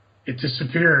it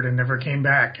disappeared and never came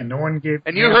back, and no one gave.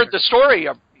 And you heard the story.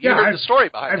 You heard the story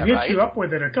behind that, right? I've hit you up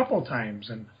with it a couple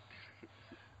times, and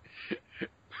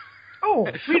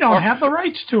we don't have the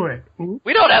rights to it.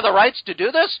 We don't have the rights to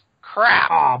do this? Crap!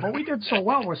 Oh, but we did so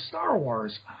well with Star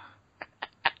Wars.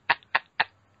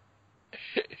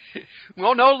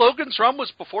 Well, no, Logan's Run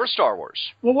was before Star Wars.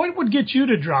 Well, what would get you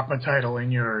to drop a title in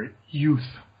your youth?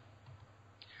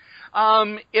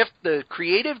 If the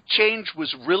creative change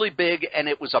was really big and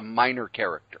it was a minor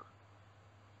character.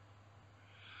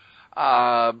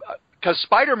 Because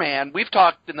Spider-Man, we've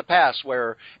talked in the past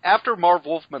where after Marv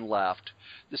Wolfman left,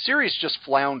 the series just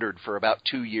floundered for about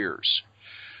 2 years.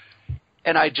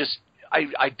 And I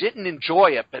didn't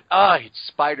enjoy it, but it's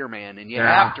Spider-Man, and you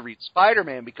have to read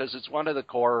Spider-Man because it's one of the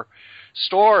core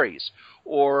stories.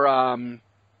 Or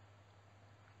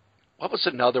what was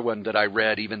another one that I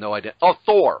read, even though I didn't? Oh,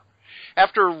 Thor.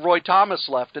 After Roy Thomas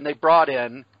left, and they brought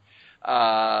in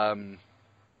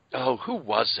Oh, who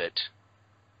was it?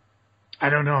 I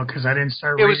don't know, because I didn't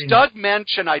start reading. It was Doug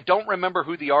Mensch, and I don't remember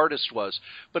who the artist was.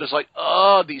 But it's like,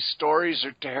 oh, these stories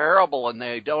are terrible, and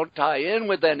they don't tie in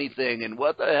with anything, and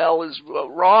what the hell is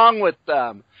wrong with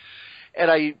them? And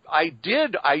I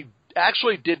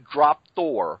actually did drop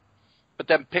Thor, but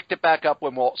then picked it back up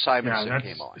when Walt Simonson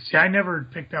came on. See, I never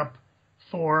picked up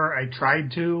Thor. I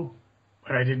tried to,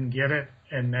 but I didn't get it.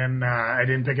 And then I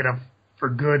didn't pick it up for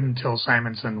good until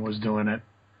Simonson was doing it.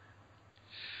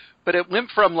 But it went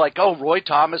from like, oh, Roy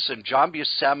Thomas and John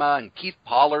Buscema and Keith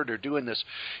Pollard are doing this,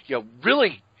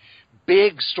 really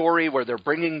big story where they're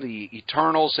bringing the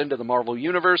Eternals into the Marvel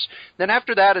Universe. Then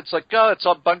after that, it's like, oh, it's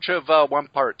a bunch of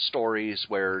one-part stories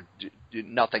where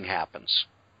nothing happens.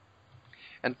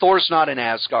 And Thor's not in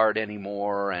Asgard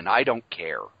anymore, and I don't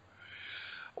care.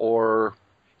 Or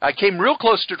I came real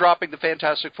close to dropping the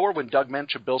Fantastic Four when Doug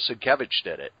Mensch and Bill Sienkiewicz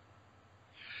did it.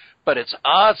 But it's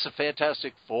the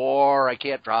Fantastic Four. I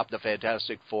can't drop the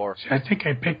Fantastic Four. See, I think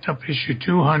I picked up issue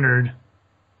 200,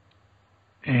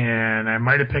 and I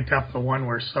might have picked up the one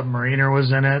where Submariner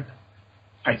was in it.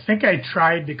 I think I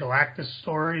tried the Galactus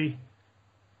story,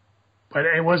 but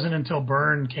it wasn't until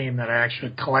Byrne came that I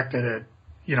actually collected it,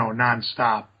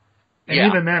 nonstop. And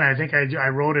even then, I think I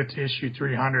wrote it to issue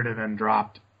 300 and then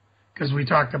dropped, because we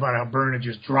talked about how Byrne had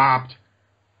just dropped,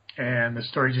 and the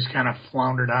story just kind of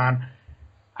floundered on.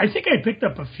 I think I picked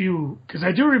up a few, because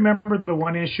I do remember the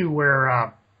one issue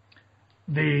where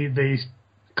they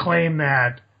claim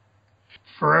that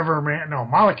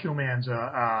Molecule Man's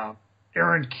a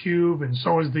errant cube, and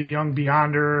so is the Young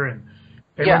Beyonder, and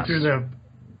they went through the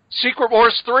Secret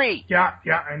Wars 3. Yeah,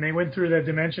 and they went through the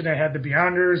dimension that had the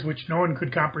Beyonders, which no one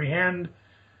could comprehend,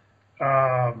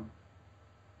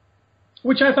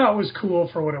 which I thought was cool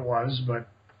for what it was, but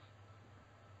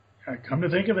come to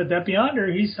think of it, that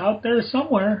Beyonder, he's out there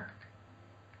somewhere.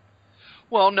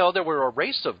 Well, no, there were a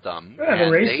race of them. Yeah,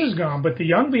 the race is gone, but the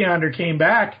Young Beyonder came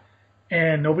back,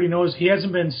 and nobody knows. He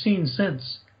hasn't been seen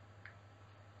since.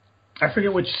 I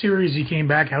forget which series he came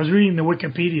back. I was reading the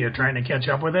Wikipedia trying to catch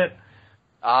up with it.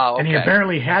 Okay. And he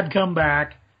apparently had come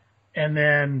back,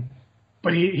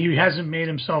 but he hasn't made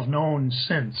himself known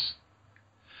since.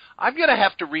 I'm going to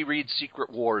have to reread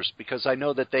Secret Wars because I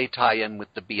know that they tie in with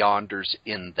the Beyonders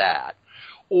in that.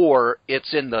 Or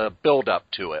it's in the build-up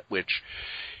to it, which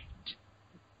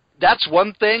that's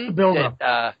one thing. The build-up.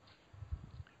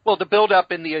 The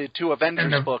build-up in the two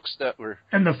Avengers books that were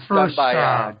done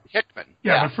by Hickman.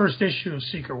 Yeah, the first issue of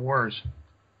Secret Wars.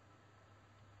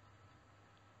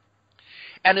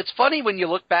 And it's funny when you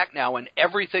look back now and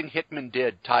everything Hickman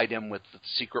did tied in with the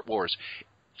Secret Wars.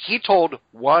 He told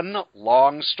one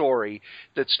long story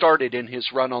that started in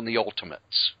his run on the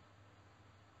Ultimates.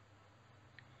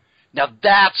 Now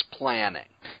that's planning.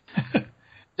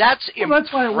 That's impressive.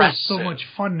 That's why it was so much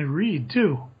fun to read,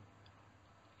 too.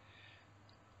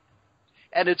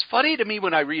 And it's funny to me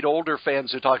when I read older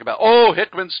fans who talk about,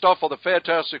 Hickman's stuff on the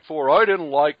Fantastic Four, I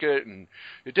didn't like it, and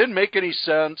it didn't make any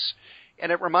sense.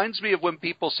 And it reminds me of when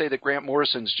people say that Grant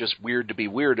Morrison's just weird to be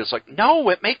weird. It's like, no,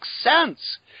 it makes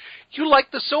sense. You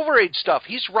like the Silver Age stuff.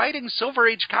 He's writing Silver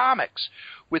Age comics.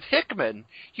 With Hickman,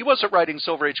 he wasn't writing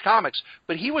Silver Age comics,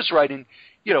 but he was writing,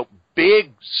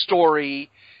 big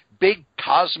story, big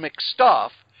cosmic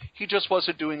stuff. He just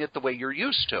wasn't doing it the way you're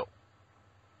used to.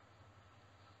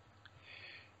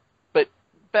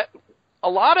 But a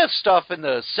lot of stuff in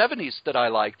the 70s that I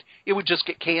liked, it would just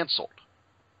get canceled.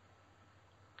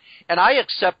 And I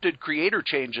accepted creator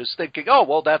changes thinking,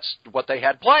 that's what they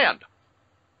had planned.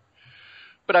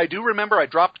 But I do remember I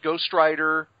dropped Ghost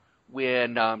Rider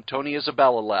when Tony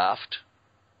Isabella left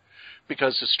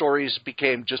because the stories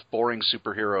became just boring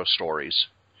superhero stories.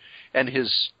 And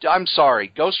I'm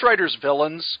sorry, Ghost Rider's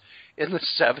villains in the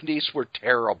 70s were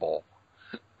terrible.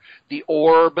 The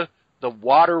Orb, the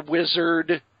Water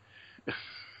Wizard.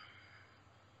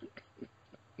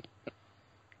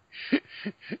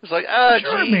 It's like,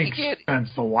 sure, it makes sense.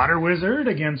 The Water Wizard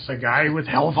against a guy with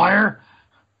Hellfire?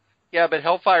 Yeah, but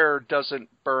Hellfire doesn't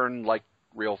burn like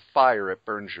real fire. It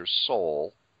burns your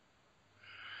soul.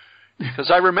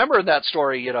 Because I remember in that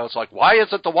story, it's like, why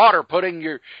isn't the water putting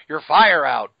your fire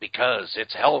out? Because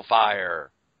it's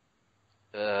Hellfire.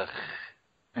 Ugh.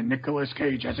 And Nicolas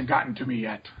Cage hasn't gotten to me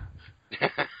yet.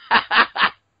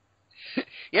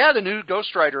 Yeah, the new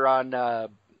Ghost Rider on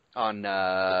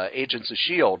Agents of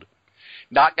S.H.I.E.L.D.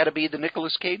 Not going to be the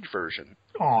Nicolas Cage version.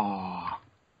 Aww.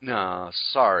 No,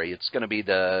 sorry. It's going to be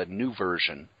the new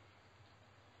version.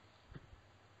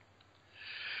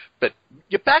 But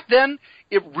back then,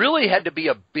 it really had to be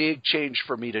a big change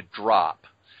for me to drop.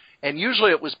 And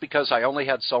usually it was because I only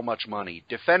had so much money.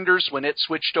 Defenders, when it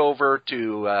switched over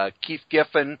to Keith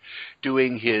Giffen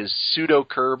doing his pseudo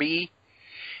Kirby,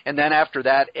 and then after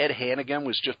that, Ed Hannigan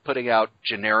was just putting out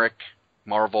generic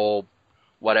Marvel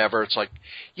whatever. It's like,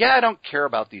 yeah, I don't care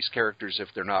about these characters if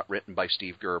they're not written by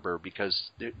Steve Gerber, because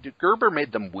Gerber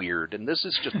made them weird, and this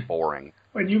is just boring.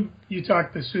 When you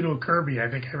talked the pseudo Kirby, I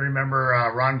think I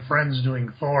remember Ron Friends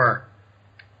doing Thor,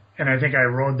 and I think I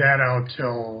rode that out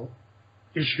till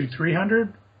issue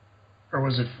 300, or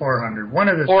was it 400? One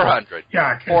of the 400.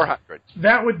 Yeah, 400.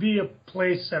 That would be a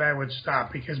place that I would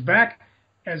stop, because back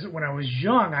when I was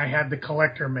young, I had the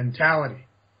collector mentality.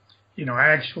 You know, I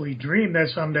actually dreamed that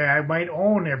someday I might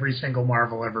own every single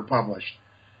Marvel ever published.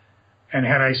 And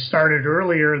had I started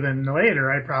earlier than later,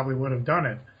 I probably would have done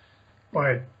it.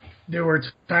 But there were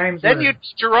times then you'd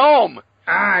Jerome.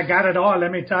 I got it all,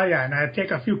 let me tell you. And I'd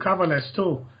take a few coverless,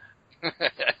 too.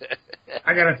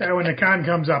 I got to tell you, when the con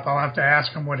comes up, I'll have to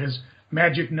ask him what his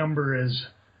magic number is.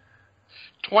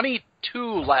 22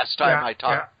 last time I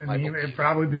talked. Yeah, and it'd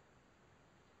probably be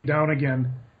down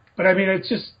again. But, I mean, it's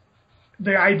just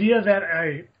the idea that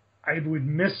I would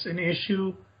miss an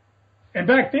issue. And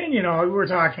back then, you know, we were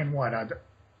talking, what? And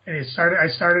I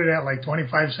started at like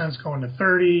 25 cents going to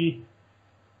 30.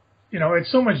 You know,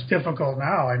 it's so much difficult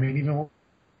now. I mean, even what we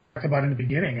talked about in the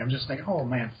beginning, I'm just like, oh,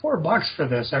 man, $4 for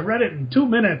this. I read it in 2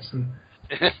 minutes, and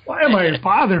why am I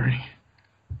bothering?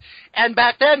 And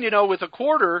back then, you know, with a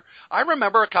quarter, I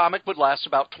remember a comic would last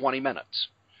about 20 minutes.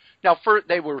 Now,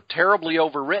 they were terribly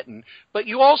overwritten, but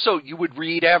you would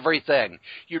read everything.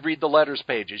 You'd read the letters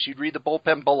pages. You'd read the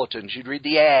bullpen bulletins. You'd read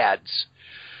the ads.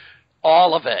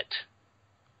 All of it.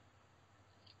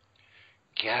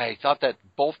 Yeah, I thought that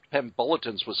bullpen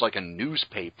bulletins was like a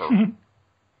newspaper.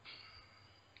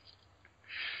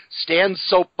 Stan's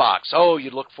Soapbox. Oh, you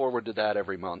look forward to that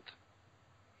every month.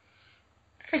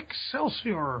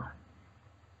 Excelsior.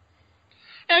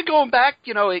 And going back,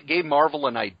 you know, it gave Marvel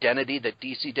an identity that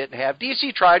DC didn't have.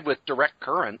 DC tried with Direct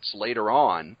Currents later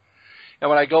on. And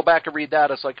when I go back and read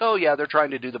that, it's like, oh, yeah, they're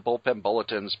trying to do the bullpen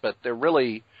bulletins, but they're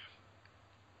really...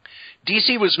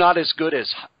 DC was not as good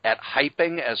at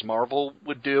hyping as Marvel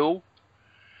would do.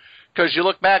 Because you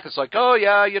look back, it's like, oh,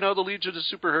 yeah, you know, the Legion of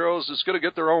Superheroes is going to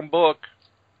get their own book.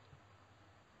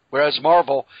 Whereas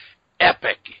Marvel,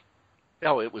 epic.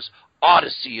 No, it was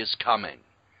Odyssey is coming.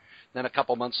 Then a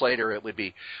couple months later, it would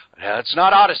be, it's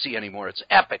not Odyssey anymore, it's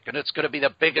Epic, and it's going to be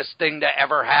the biggest thing to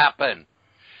ever happen.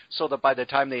 So that by the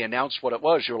time they announced what it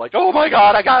was, you were like, oh my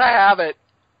God, I got to have it.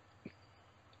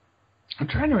 I'm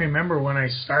trying to remember when I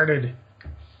started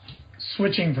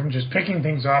switching from just picking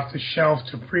things off the shelf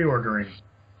to pre-ordering.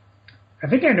 I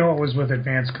think I know it was with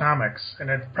Advance Comics, and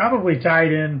it probably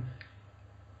tied in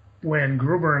when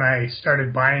Gruber and I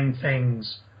started buying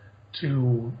things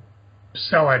to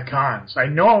sell at cons. I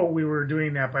know we were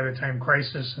doing that by the time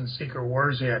Crisis and Secret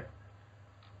Wars hit.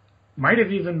 Might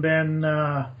have even been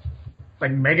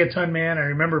like Megaton Man. I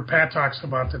remember Pat talks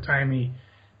about the time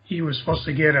he was supposed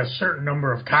to get a certain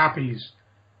number of copies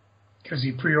because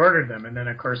he pre-ordered them. And then,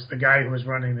 of course, the guy who was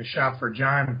running the shop for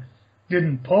John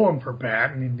didn't pull them for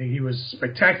Pat, and he was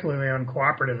spectacularly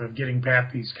uncooperative of getting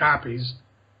Pat these copies.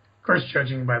 Of course,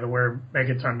 judging by the way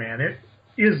Megaton Man it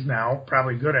is now,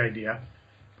 probably a good idea.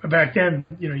 But back then,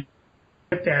 you know, you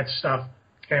get that stuff,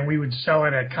 and we would sell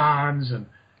it at cons, and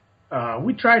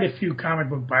we tried a few comic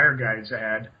book buyer guides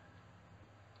ad.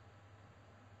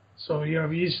 So, you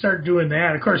know, you start doing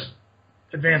that. Of course,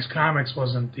 Advanced Comics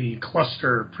wasn't the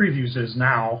cluster previews is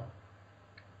now.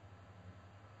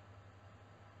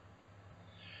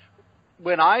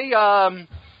 When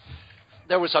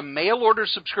there was a mail order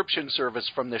subscription service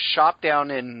from the shop down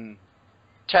in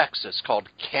Texas called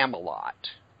Camelot.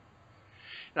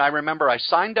 And I remember I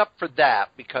signed up for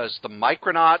that because the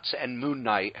Micronauts and Moon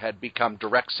Knight had become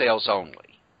direct sales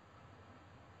only.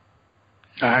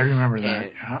 I remember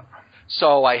that, yeah.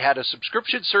 So I had a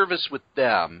subscription service with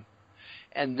them.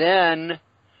 And then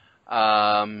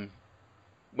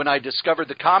when I discovered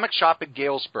the comic shop in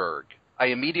Galesburg, I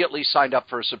immediately signed up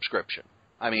for a subscription.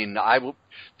 I mean,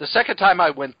 the second time I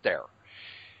went there,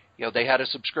 you know, they had a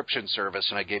subscription service,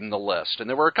 and I gave them the list. And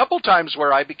there were a couple times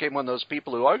where I became one of those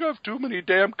people who, I have too many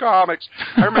damn comics.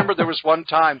 I remember there was one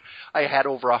time I had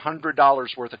over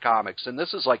 $100 worth of comics, and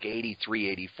this is like 83,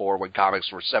 84 when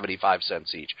comics were 75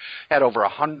 cents each. I had over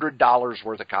 $100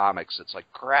 worth of comics. It's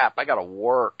like, crap, I got to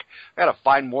work. I got to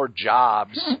find more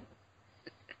jobs.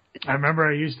 I remember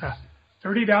I used to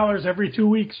 $30 every 2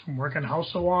 weeks from working House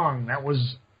of Wong. That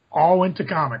was all went to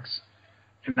comics.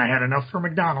 And I had enough for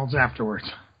McDonald's afterwards.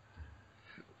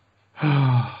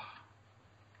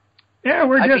 Yeah,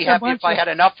 I'd be happy if I had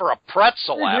enough for a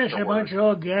pretzel afterwards. Just a bunch of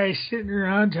old guys sitting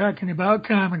around talking about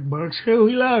comic books. Oh,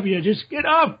 we love you. Just get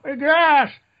off the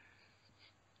grass.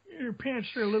 Your pants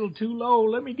are a little too low.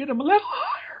 Let me get them a little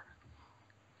higher.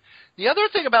 The other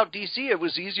thing about DC, it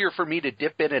was easier for me to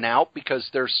dip in and out because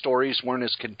their stories weren't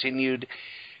as continued.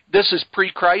 This is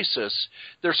pre-crisis.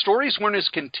 Their stories weren't as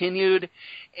continued,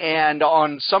 and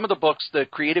on some of the books, the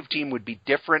creative team would be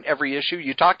different every issue.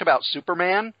 You talked about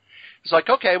Superman. It's like,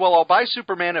 okay, well, I'll buy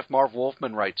Superman if Marv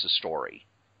Wolfman writes a story,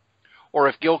 or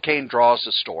if Gil Kane draws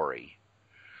a story,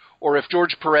 or if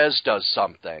George Perez does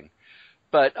something.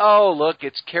 But, oh, look,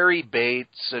 it's Cary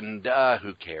Bates, and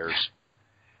who cares?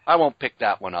 I won't pick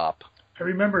that one up. I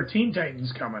remember Teen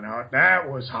Titans coming out. That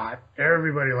was hot.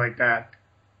 Everybody liked that.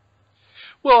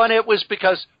 Well, and it was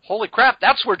because, holy crap,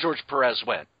 that's where George Perez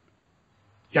went.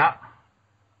 Yeah.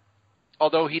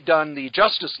 Although he'd done the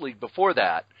Justice League before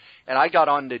that, and I got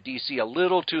on to DC a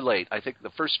little too late. I think the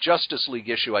first Justice League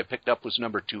issue I picked up was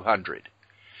number 200.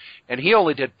 And he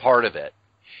only did part of it.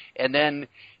 And then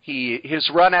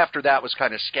his run after that was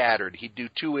kind of scattered. He'd do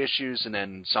 2 issues, and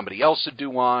then somebody else would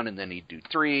do 1, and then he'd do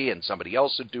 3, and somebody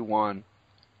else would do 1.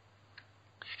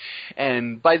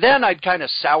 And by then, I'd kind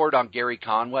of soured on Gary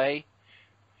Conway,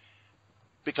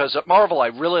 because at Marvel, I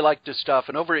really liked his stuff,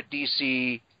 and over at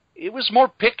DC, it was more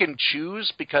pick and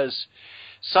choose, because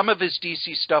some of his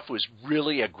DC stuff was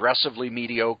really aggressively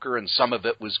mediocre, and some of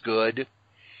it was good.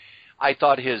 I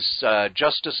thought his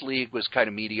Justice League was kind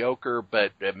of mediocre,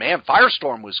 but man,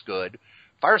 Firestorm was good.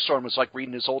 Firestorm was like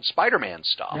reading his old Spider-Man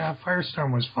stuff. Yeah,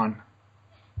 Firestorm was fun.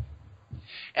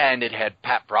 And it had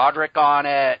Pat Broderick on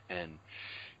it, and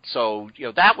so,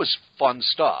 that was fun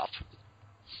stuff.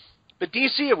 But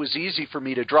DC, it was easy for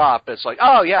me to drop. It's like,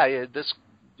 oh, yeah, this,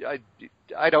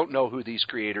 I don't know who these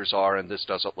creators are, and this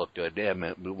doesn't look good.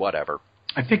 Whatever.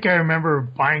 I think I remember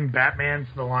buying Batman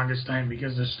for the longest time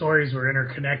because the stories were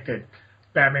interconnected.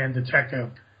 Batman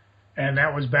Detective. And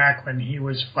that was back when he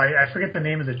was fighting. I forget the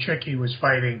name of the chick he was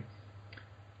fighting.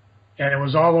 And it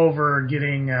was all over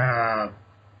getting...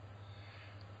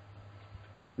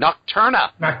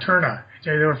 Nocturna.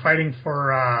 They were fighting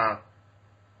for...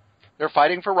 They're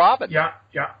fighting for Robin. Yeah.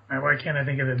 Why can't I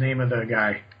think of the name of the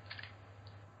guy?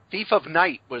 Thief of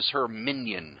Night was her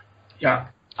minion. Yeah.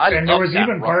 And there was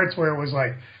even parts where it was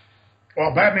like,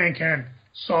 well, Batman can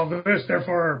solve this,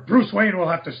 therefore Bruce Wayne will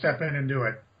have to step in and do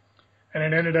it. And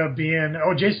it ended up being,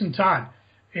 Jason Todd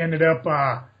ended up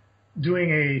doing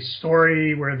a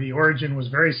story where the origin was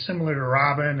very similar to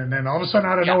Robin, and then all of a sudden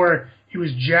out of nowhere, he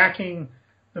was jacking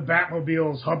the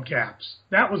Batmobile's hubcaps.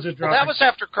 That was a dropping. Well, that was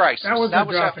after Crisis. That was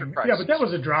after Crisis. Yeah, but that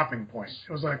was a dropping point.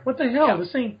 It was like, what the hell? Yeah.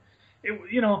 This ain't,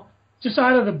 just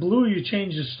out of the blue, you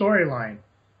changed the storyline.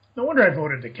 No wonder I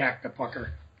voted to cack the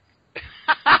fucker.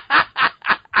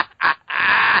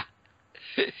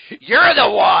 You're the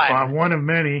one! One of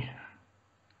many.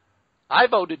 I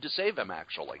voted to save him,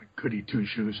 actually. Goody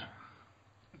two-shoes.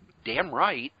 Damn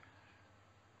right.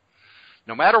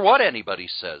 No matter what anybody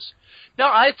says. No,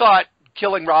 I thought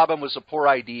killing Robin was a poor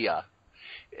idea.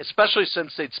 Especially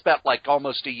since they'd spent like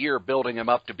almost a year building him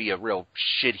up to be a real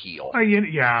shitheel.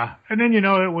 Yeah. And then,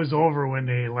 it was over when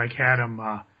they had him...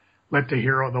 let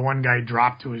the one guy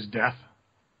drop to his death.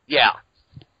 Yeah.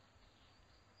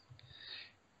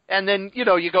 And then,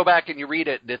 you go back and you read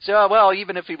it, and it's,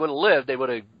 even if he would have lived, they would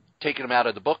have taken him out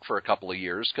of the book for a couple of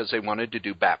years because they wanted to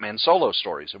do Batman solo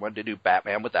stories. They wanted to do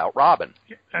Batman without Robin.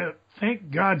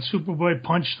 Thank God Superboy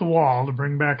punched the wall to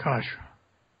bring back Hush.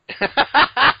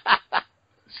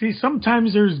 See,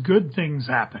 sometimes there's good things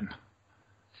happen.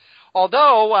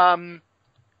 Although,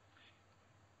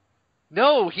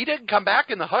 no, he didn't come back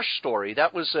in the Hush story.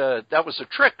 That was a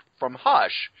trick from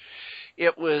Hush.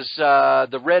 It was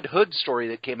the Red Hood story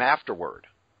that came afterward.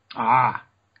 Ah,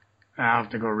 I'll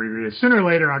have to go reread it. Sooner or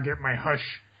later, I'll get my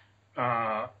Hush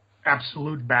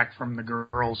Absolute back from the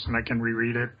girls, and I can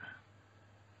reread it.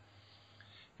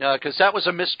 Yeah, because that was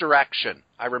a misdirection.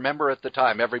 I remember at the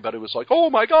time everybody was like, "Oh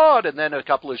my God!" and then a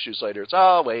couple issues later, it's,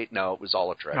 "Oh wait, no, it was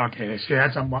all a trick." Okay, see,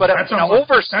 that's a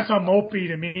mopey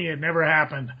to me. It never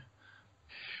happened.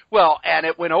 Well, and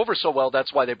it went over so well,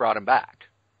 that's why they brought him back.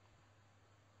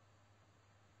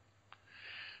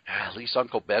 At least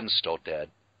Uncle Ben's still dead.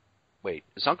 Wait,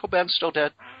 is Uncle Ben still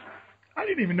dead? I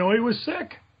didn't even know he was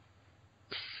sick.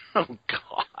 Oh,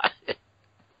 God.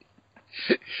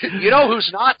 You know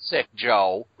who's not sick,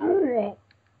 Joe?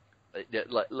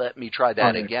 Let me try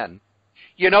that again.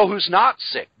 You know who's not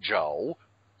sick, Joe?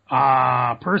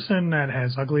 A person that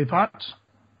has ugly thoughts?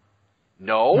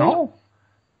 No.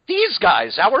 These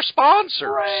guys, our sponsors.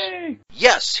 Hooray!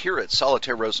 Yes, here at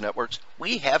Solitaire Rose Networks,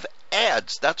 we have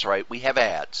ads. That's right, we have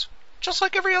ads. just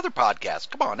like every other podcast.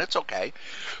 Come on, it's okay.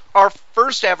 Our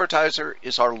first advertiser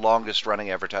is our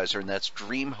longest-running advertiser, and that's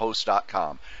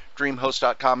DreamHost.com.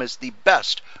 DreamHost.com is the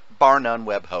best, bar none,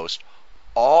 web host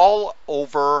all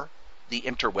over the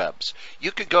interwebs.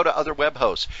 You could go to other web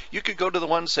hosts. You could go to the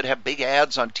ones that have big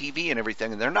ads on TV and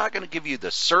everything, and they're not going to give you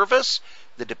the service,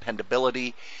 the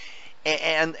dependability,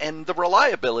 and the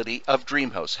reliability of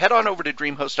DreamHost. Head on over to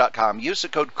DreamHost.com. Use the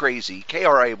code CRAYZ,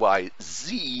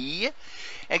 K-R-A-Y-Z,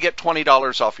 and get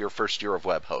 $20 off your first year of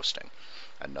web hosting.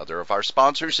 Another of our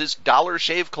sponsors is Dollar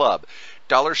Shave Club.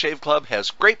 Dollar Shave Club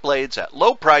has great blades at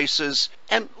low prices,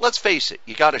 and let's face it,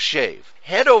 you gotta shave.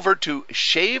 Head over to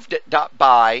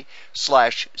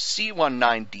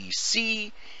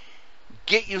shaved.by/C19DC.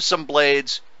 Get you some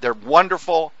blades. They're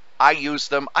wonderful. I use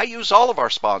them. I use all of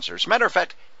our sponsors. Matter of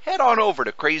fact, head on over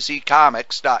to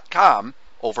crazycomics.com.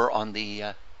 Over on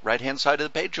the right-hand side of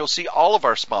the page, you'll see all of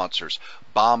our sponsors.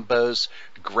 Bombas,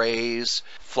 Grays,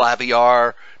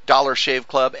 Flaviar, Dollar Shave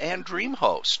Club, and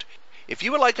DreamHost. If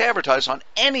you would like to advertise on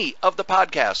any of the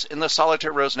podcasts in the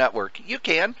Solitaire Rose Network, you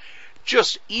can.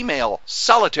 Just email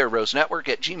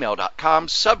solitairerosenetwork@gmail.com,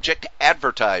 subject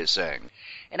advertising.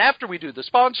 And after we do the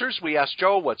sponsors, we ask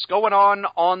Joe what's going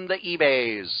on the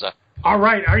eBays. All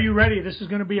right, are you ready? This is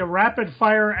going to be a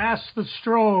rapid-fire Ask the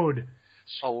Strode.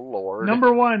 Oh, Lord.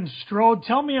 Number 1, Strode,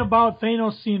 tell me about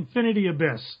Thanos the Infinity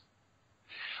Abyss.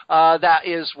 That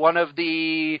is one of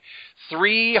the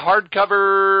 3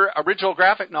 hardcover original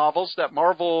graphic novels that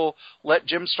Marvel let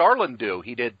Jim Starlin do.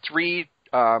 He did 3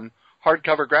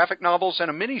 hardcover graphic novels and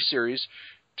a miniseries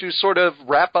to sort of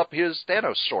wrap up his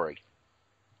Thanos story.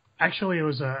 Actually, it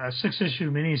was a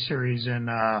 6-issue miniseries in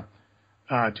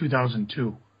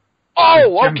 2002.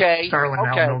 Oh, okay. Jim Starlin and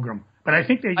Al Milgrom. But I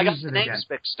think they used it again. I got the names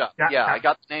mixed up. Yeah, I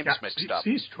got the names mixed up.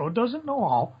 See, Strode doesn't know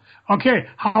all. Okay,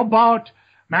 how about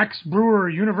Max Brewer,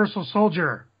 Universal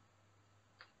Soldier?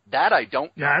 That I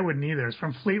don't know. Yeah, I wouldn't either. It's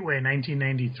from Fleetway,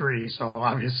 1993, so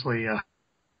obviously...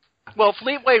 well,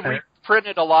 Fleetway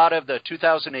reprinted a lot of the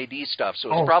 2000 AD stuff,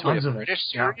 so it's probably a British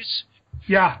series.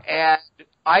 Yeah. And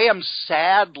I am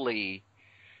sadly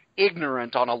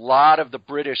ignorant on a lot of the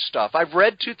British stuff. I've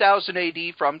read 2000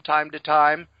 AD from time to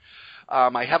time.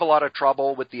 I have a lot of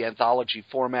trouble with the anthology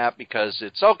format because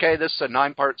it's, okay, this is a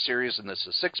 9-part series and this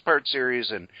is a 6-part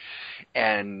series,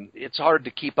 and it's hard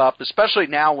to keep up, especially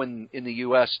now when in the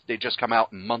U.S. they just come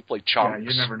out in monthly chunks. Yeah,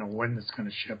 you never know when it's going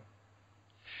to ship.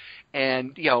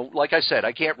 And, like I said,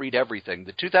 I can't read everything.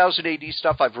 The 2000 AD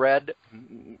stuff I've read,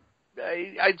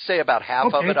 I'd say about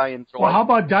half of it I enjoy. Well, how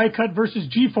about Die Cut versus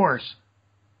G-Force?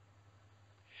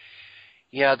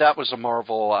 Yeah, that was a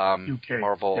Marvel... UK.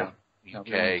 Marvel... Yeah. UK.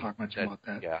 We don't talk much about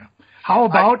that. Yeah. How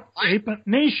about Ape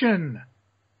Nation?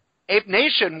 Ape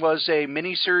Nation was a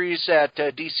miniseries at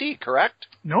DC, correct?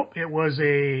 Nope, it was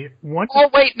a one...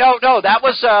 Oh, wait, no, that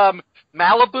was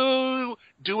Malibu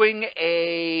doing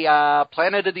a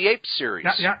Planet of the Apes series.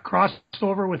 Yeah, crossed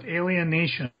over with Alien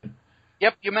Nation.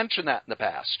 Yep, you mentioned that in the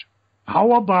past.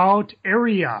 How about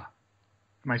Aria?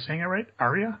 Am I saying it right?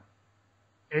 Aria?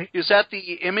 Is that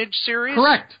the Image series?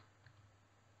 Correct.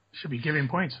 Should be giving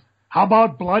points. How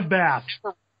about Bloodbath?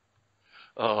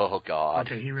 Oh, God.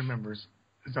 Okay, he remembers.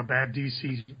 It's a bad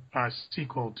DC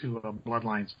sequel to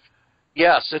Bloodlines.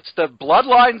 Yes, it's the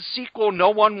Bloodlines sequel no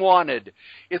one wanted.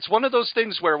 It's one of those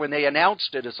things where when they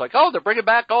announced it, it's like, oh, they're bringing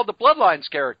back all the Bloodlines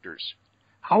characters.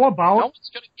 How about... No one's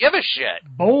going to give a shit.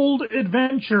 Bold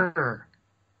Adventure.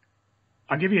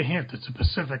 I'll give you a hint. It's a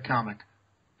Pacific comic.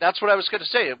 That's what I was going to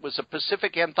say. It was a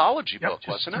Pacific anthology book,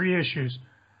 wasn't it? 3 issues.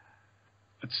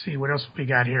 Let's see, what else we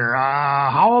got here?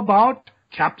 How about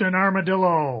Captain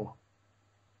Armadillo?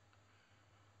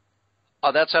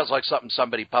 Oh, that sounds like something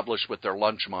somebody published with their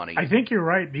lunch money. I think you're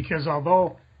right, because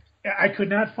although I could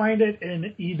not find it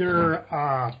in either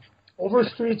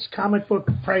Overstreet's comic book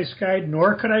price guide,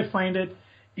 nor could I find it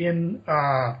in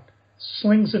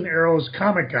Slings and Arrows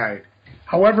comic guide.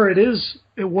 However, it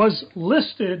was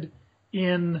listed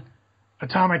in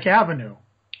Atomic Avenue.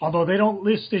 Although they don't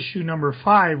list issue number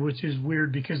 5, which is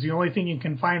weird because the only thing you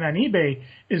can find on eBay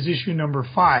is issue number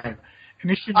 5.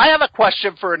 And I have a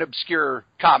question for an obscure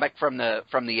comic from the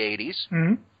 80s.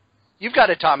 Mm-hmm. You've got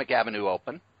Atomic Avenue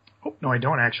open. Oh, no, I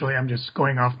don't actually. I'm just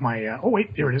going off my... oh,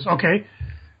 wait, there it is. Okay.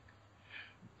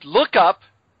 Look up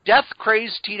Death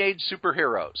Crazed Teenage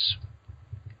Superheroes.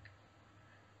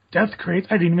 Death Crazed?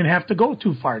 I didn't even have to go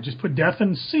too far. Just put Death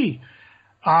and C.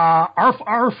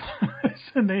 Arf is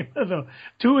the name of the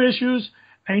 2 issues,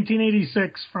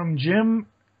 1986, from Jim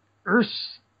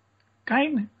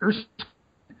Erskine.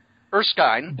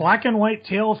 Black and white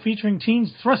tale featuring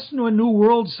teens thrust into a new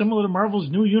world similar to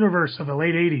Marvel's new universe of the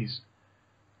late 80s.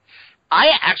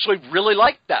 I actually really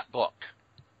liked that book.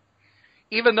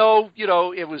 Even though,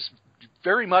 it was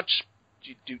very much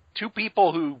two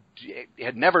people who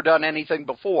had never done anything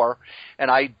before, and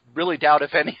I really doubt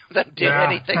if any of them did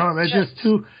anything. No, they're just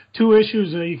two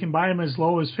issues that you can buy them as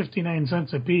low as 59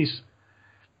 cents a piece.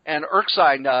 And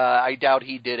Erskine, I doubt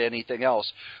he did anything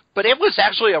else. But it was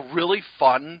actually a really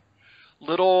fun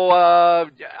little,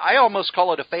 I almost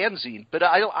call it a fanzine, but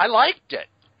I liked it.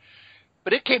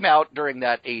 But it came out during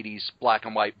that 80s black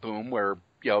and white boom where,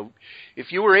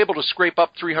 if you were able to scrape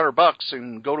up $300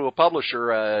 and go to a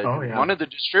publisher, one of the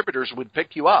distributors would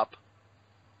pick you up.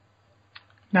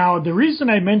 Now, the reason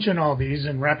I mention all these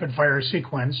in rapid-fire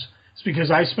sequence is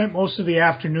because I spent most of the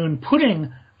afternoon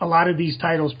putting a lot of these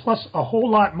titles, plus a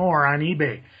whole lot more, on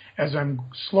eBay, as I'm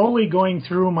slowly going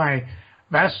through my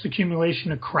vast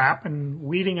accumulation of crap and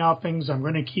weeding out things I'm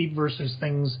going to keep versus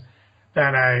things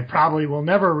that I probably will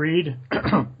never read.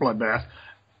 Bloodbath.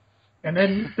 And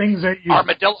then things that you...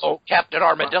 Armadillo, Captain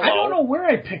Armadillo. I don't know where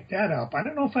I picked that up. I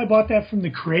don't know if I bought that from the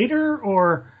creator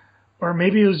or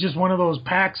maybe it was just one of those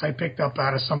packs I picked up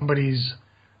out of somebody's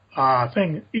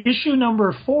thing. Issue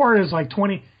number 4 is like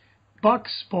 $20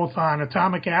 both on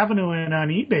Atomic Avenue and on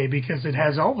eBay because it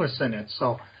has Elvis in it.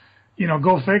 So,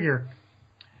 go figure.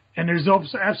 And there's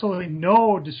absolutely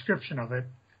no description of it.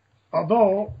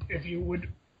 Although, if you would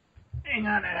hang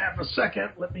on a half a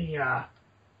second, let me...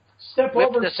 step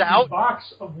over to the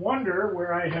box of wonder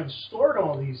where I have stored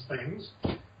all these things.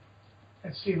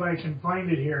 Let's see if I can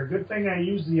find it here. Good thing I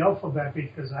used the alphabet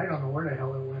because I don't know where the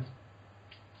hell it went.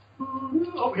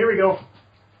 Oh, here we go.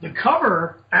 The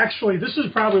cover, actually, this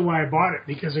is probably why I bought it,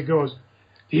 because it goes,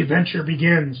 "The adventure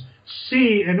begins.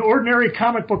 See, an ordinary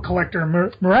comic book collector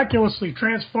miraculously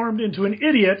transformed into an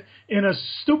idiot in a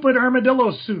stupid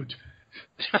armadillo suit."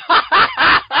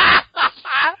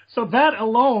 So that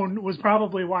alone was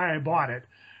probably why I bought it.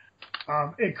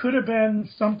 It could have been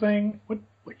something... What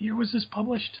year was this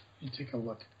published? Let me take a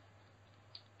look.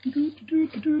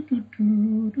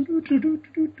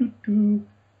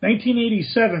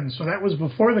 1987, so that was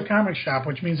before the comic shop,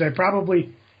 which means I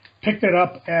probably picked it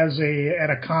up at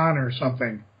a con or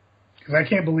something. Because I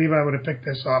can't believe I would have picked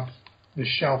this off the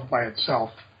shelf by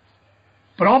itself.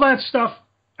 But all that stuff,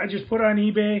 I just put on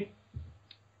eBay.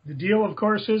 The deal, of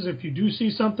course, is if you do see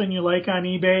something you like on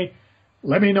eBay,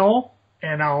 let me know,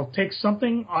 and I'll take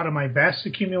something out of my vast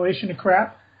accumulation of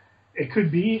crap. It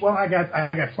could be, well, I got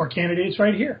 4 candidates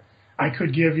right here. I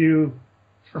could give you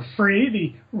for free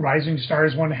the Rising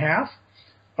Stars 1/2,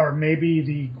 or maybe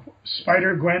the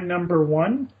Spider-Gwen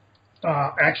 #1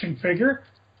 action figure,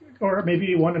 or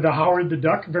maybe one of the Howard the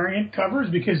Duck variant covers,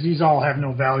 because these all have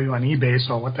no value on eBay,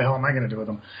 so what the hell am I going to do with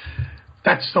them?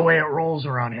 That's the way it rolls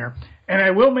around here. And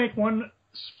I will make one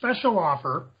special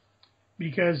offer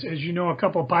because, as you know, a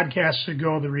couple of podcasts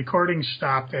ago, the recording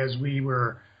stopped as we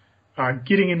were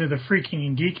getting into the freaking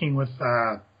and geeking with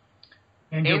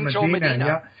Angel Medina.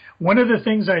 Yeah. One of the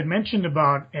things I had mentioned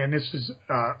about, and this is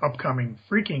upcoming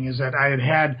freaking, is that I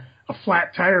had a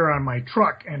flat tire on my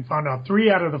truck and found out 3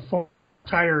 out of the 4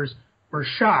 tires were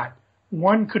shot.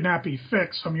 1 could not be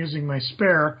fixed, so I'm using my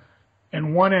spare,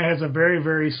 and 1 has a very,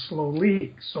 very slow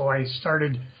leak. So I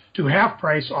started to half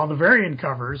price all the variant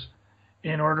covers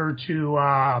in order to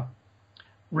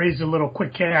raise a little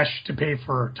quick cash to pay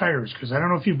for tires, because I don't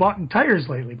know if you've bought in tires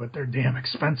lately, but they're damn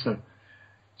expensive.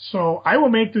 So I will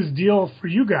make this deal for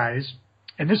you guys,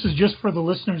 and this is just for the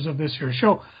listeners of this here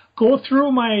show. Go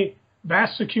through my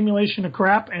vast accumulation of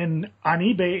crap and on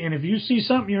eBay, and if you see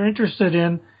something you're interested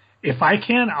in, if I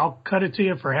can, I'll cut it to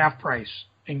you for half price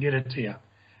and get it to you.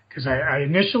 Because I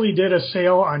initially did a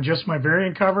sale on just my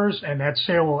variant covers, and that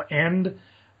sale will end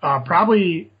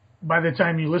probably by the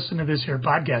time you listen to this here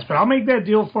podcast. But I'll make that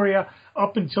deal for you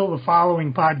up until the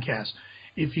following podcast.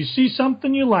 If you see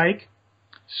something you like,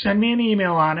 send me an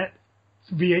email on it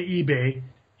via eBay.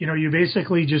 You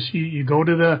basically just you go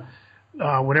to the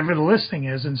whatever the listing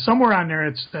is, and somewhere on there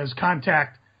it says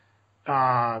contact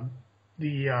the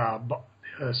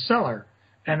seller.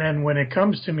 And then when it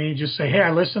comes to me, just say, hey,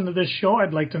 I listened to this show.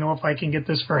 I'd like to know if I can get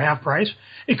this for half price.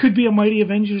 It could be a Mighty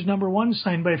Avengers #1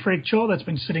 signed by Frank Cho that's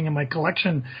been sitting in my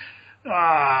collection,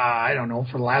 I don't know,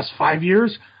 for the last 5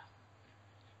 years.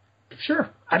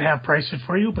 Sure, I'd have priced it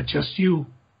for you, but just you,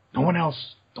 no one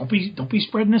else. Don't be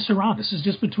spreading this around. This is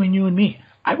just between you and me.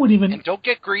 I wouldn't even... And don't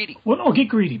get greedy. Well, no, get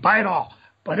greedy. Buy it all.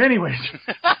 But anyways,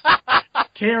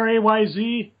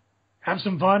 KRAYZ... Have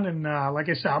some fun, and like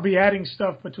I said, I'll be adding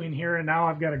stuff between here and now.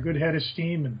 I've got a good head of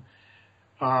steam, and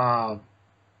at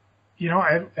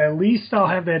least I'll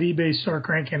have that eBay store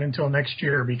cranking until next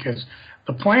year, because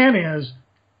the plan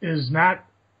is not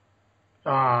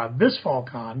this fall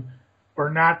con,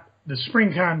 or not the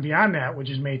spring con beyond that, which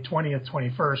is May 20th,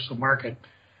 21st, so mark it.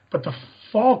 But the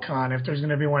fall con, if there's going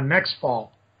to be one next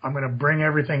fall, I'm going to bring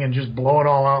everything and just blow it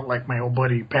all out like my old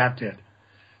buddy Pat did.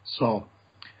 So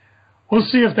we'll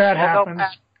see if that happens.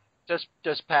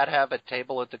 Does Pat have a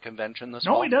table at the convention this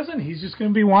fall? No, he doesn't. He's just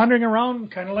going to be wandering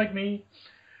around, kind of like me.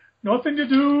 Nothing to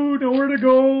do, nowhere to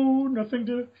go, no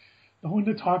one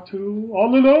to talk to,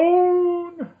 all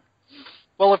alone.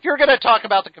 Well, if you're going to talk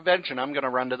about the convention, I'm going to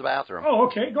run to the bathroom. Oh,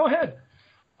 okay. Go ahead.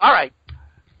 All right.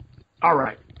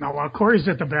 Now, while Corey's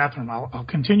at the bathroom, I'll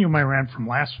continue my rant from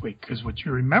last week, because what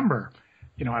you remember,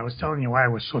 I was telling you why I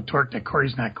was so torqued that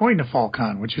Corey's not going to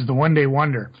FallCon, which is the one-day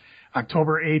wonder,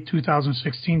 October 8,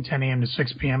 2016, 10 a.m. to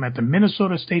 6 p.m. at the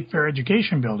Minnesota State Fair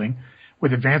Education Building,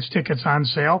 with advance tickets on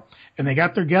sale, and they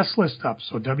got their guest list up,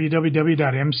 so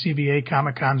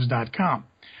www.mcvacomiccons.com.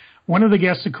 One of the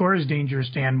guests of Corey is Dangerous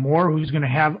Dan Moore, who's going to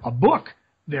have a book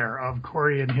there of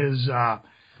Corey and his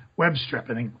web strip.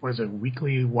 I think, was it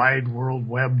Weekly Wide World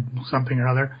Web something or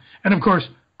other? And, of course,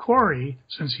 Corey,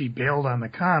 since he bailed on the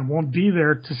con, won't be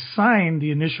there to sign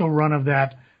the initial run of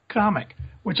that comic,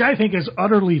 which I think is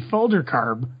utterly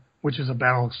Feldercarb, which is a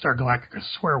Battlestar Galactica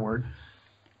swear word,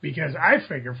 because I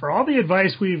figure for all the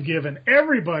advice we've given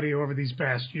everybody over these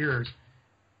past years,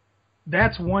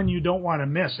 that's one you don't want to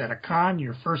miss at a con,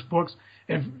 your first books.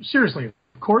 And seriously, if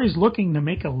Corey's looking to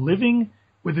make a living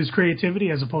with his creativity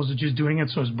as opposed to just doing it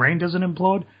so his brain doesn't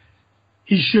implode,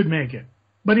 he should make it.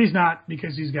 But he's not,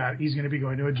 because he's going to be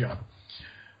going to a job.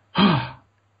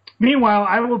 Meanwhile,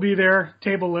 I will be there,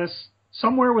 tableless,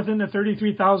 somewhere within the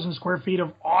 33,000 square feet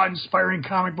of awe-inspiring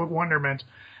comic book wonderment.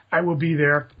 I will be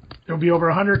there. There will be over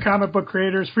 100 comic book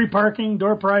creators, free parking,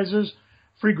 door prizes,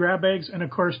 free grab bags, and, of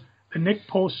course, the Nick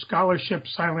Post Scholarship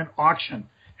Silent Auction.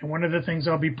 And one of the things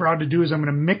I'll be proud to do is I'm going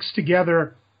to mix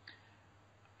together,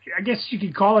 I guess you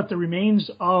could call it the remains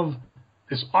of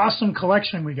this awesome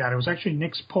collection we got. It was actually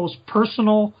Nick's Post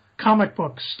personal comic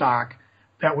book stock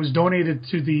that was donated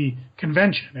to the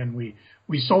convention. And we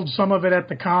sold some of it at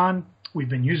the con. We've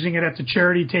been using it at the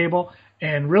charity table.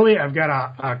 And really, I've got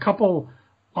a couple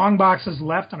long boxes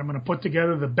left, and I'm going to put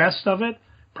together the best of it,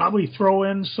 probably throw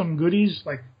in some goodies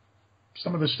like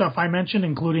some of the stuff I mentioned,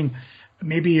 including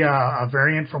maybe a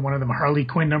variant from one of them Harley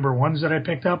Quinn #1s that I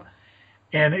picked up.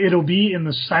 And it'll be in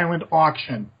the silent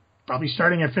auction, probably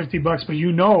starting at $50,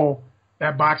 but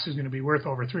that box is going to be worth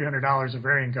over $300 of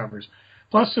variant covers.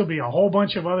 Plus, there'll be a whole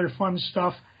bunch of other fun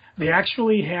stuff. They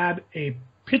actually had a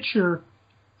picture,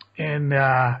 and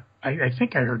I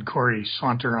think I heard Corey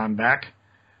saunter on back.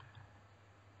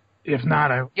 If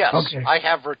not, yes, okay. I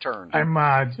have returned.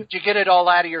 Did you get it all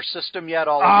out of your system yet?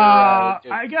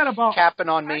 I got about capping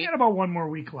on me. I got about one more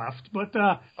week left, but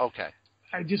okay.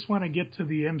 I just want to get to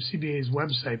the MCBA's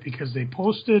website because they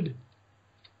posted.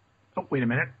 Oh, wait a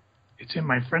minute! It's in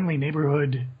my friendly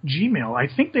neighborhood Gmail. I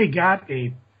think they got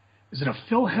is it a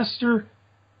Phil Hester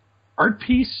art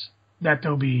piece that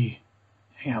they'll be?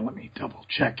 Hang on, let me double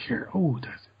check here. Oh,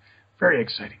 that's very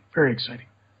exciting! Very exciting.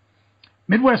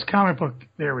 Midwest Comic Book,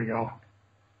 there we go.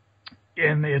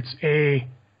 And it's a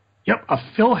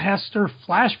Phil Hester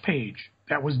flash page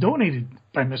that was donated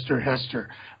by Mr. Hester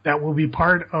that will be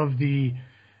part of the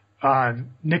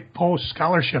Nick Post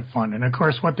Scholarship Fund. And, of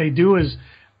course, what they do is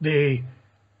they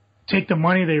take the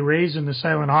money they raise in the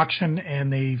silent auction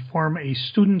and they form a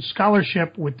student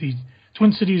scholarship with the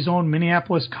Twin Cities' own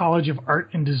Minneapolis College of Art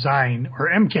and Design, or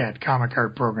MCAD, comic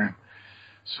art program.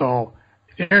 So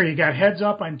there you got heads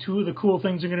up on two of the cool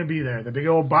things that are going to be there. The big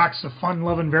old box of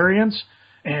fun-loving variants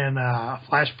and a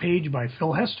flash page by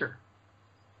Phil Hester.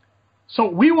 So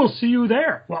we will see you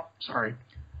there. Well, sorry.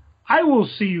 I will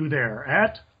see you there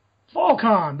at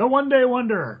FallCon, the one-day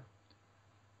wonder.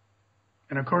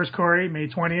 And, of course, Corey, May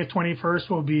 20th, 21st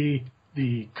will be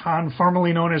the con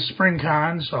formerly known as Spring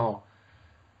Con, so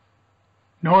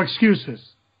no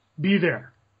excuses. Be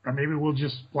there. Or maybe we'll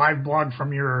just live blog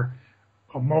from your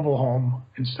mobile home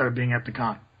instead of being at the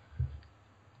con.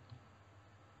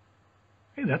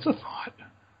 Hey, that's a thought.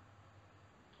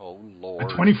 Oh, Lord. A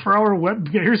 24-hour web...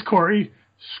 Here's Corey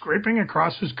scraping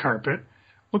across his carpet,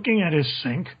 looking at his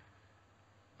sink,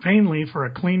 vainly for a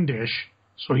clean dish,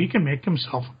 so he can make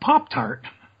himself a Pop-Tart.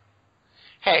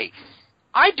 Hey,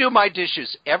 I do my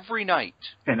dishes every night.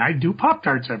 And I do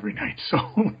Pop-Tarts every night,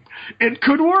 so it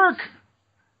could work.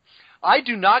 I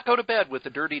do not go to bed with a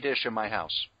dirty dish in my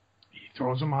house. He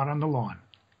throws them out on the lawn.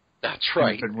 That's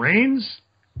right. And if it rains,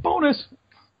 bonus.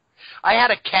 I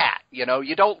had a cat. You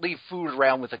don't leave food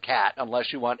around with a cat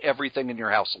unless you want everything in your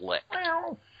house licked.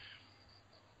 Meow.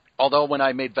 Although when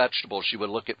I made vegetables, she would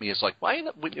look at me as like,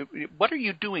 what are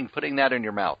you doing putting that in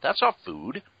your mouth? That's not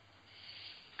food.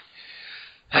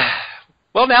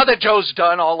 Well, now that Joe's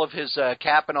done all of his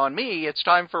capping on me, it's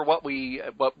time for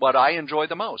what I enjoy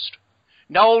the most.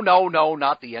 No,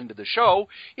 not the end of the show.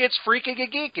 It's Freaking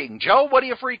and Geeking. Joe, what are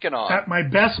you freaking on? My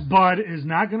best bud is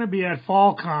not going to be at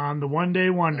FallCon, the One Day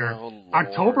Wonder,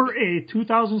 October 8th,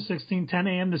 2016, 10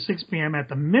 a.m. to 6 p.m. at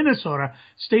the Minnesota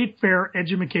State Fair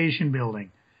Education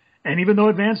Building. And even though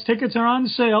advance tickets are on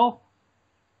sale,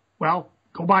 well,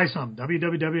 go buy some.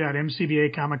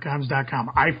 www.mcbacomiccons.com.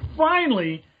 I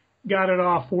finally got it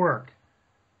off work.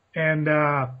 And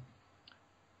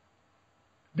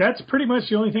that's pretty much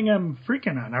the only thing I'm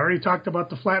freaking on. I already talked about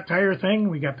the flat tire thing.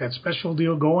 We got that special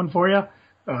deal going for you.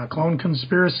 Clone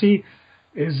Conspiracy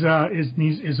is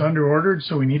under ordered,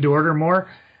 so we need to order more.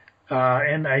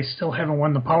 And I still haven't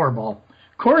won the Powerball.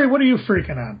 Corey, what are you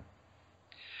freaking on?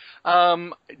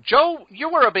 Joe, you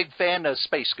were a big fan of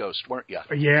Space Ghost, weren't you?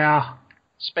 Yeah.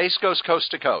 Space Ghost Coast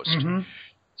to Coast. Mm-hmm.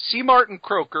 C. Martin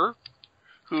Croker,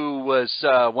 who was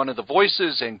one of the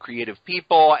voices and creative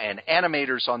people and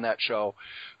animators on that show,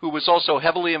 who was also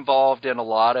heavily involved in a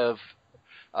lot of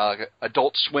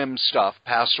Adult Swim stuff,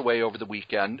 passed away over the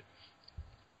weekend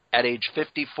at age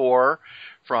 54.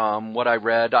 From what I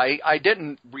read, I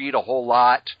didn't read a whole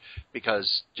lot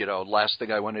because, last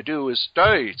thing I want to do is,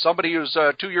 hey, somebody who's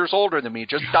 2 years older than me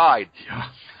just died. Yeah.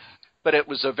 But it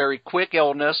was a very quick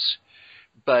illness.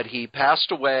 But he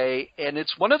passed away, and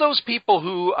it's one of those people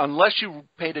who, unless you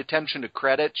paid attention to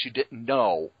credits, you didn't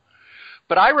know.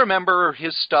 But I remember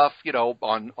his stuff,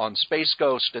 on Space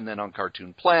Ghost, and then on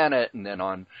Cartoon Planet, and then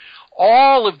on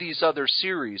all of these other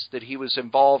series that he was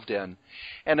involved in.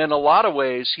 And in a lot of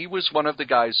ways, he was one of the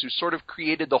guys who sort of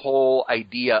created the whole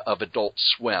idea of Adult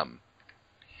Swim.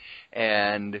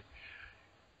 And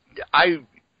I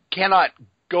cannot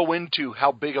go into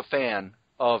how big a fan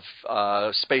of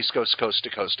Space Ghost Coast to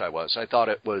Coast I was. I thought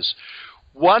it was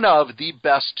one of the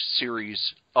best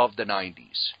series of the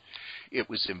 90s. It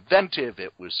was inventive,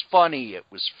 it was funny, it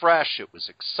was fresh, it was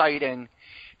exciting,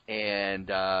 and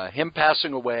him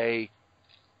passing away,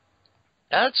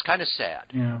 that's kind of sad.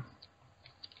 Yeah.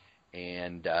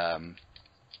 And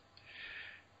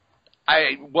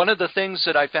one of the things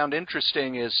that I found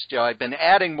interesting is I've been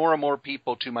adding more and more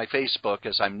people to my Facebook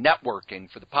as I'm networking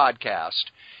for the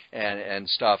podcast and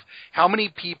stuff. How many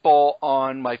people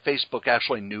on my Facebook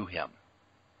actually knew him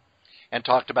and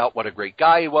talked about what a great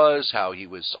guy he was, how he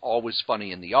was always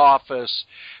funny in the office,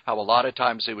 how a lot of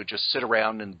times they would just sit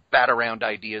around and bat around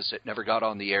ideas that never got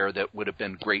on the air that would have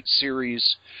been great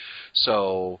series.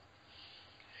 So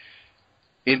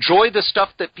enjoy the stuff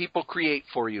that people create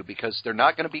for you because they're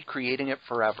not going to be creating it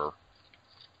forever.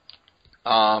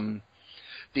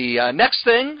 The next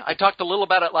thing, I talked a little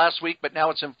about it last week, but now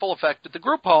it's in full effect at the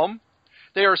group home.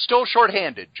 They are still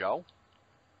shorthanded, Joe.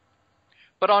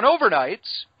 But on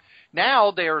overnights,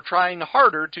 now they are trying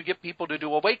harder to get people to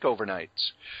do awake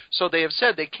overnights. So they have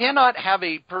said they cannot have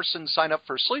a person sign up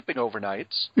for sleeping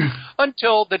overnights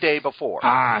until the day before.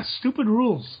 Stupid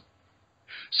rules.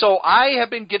 So I have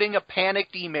been getting a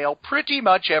panicked email pretty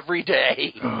much every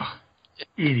day. Ugh,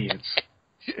 idiots.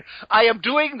 I am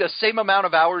doing the same amount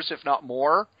of hours, if not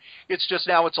more. It's just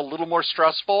now it's a little more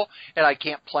stressful, and I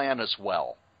can't plan as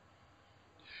well.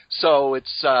 So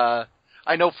it's, I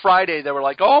know Friday they were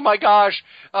like, oh my gosh,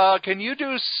 can you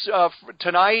do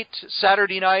tonight,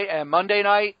 Saturday night, and Monday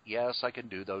night? Yes, I can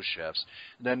do those shifts.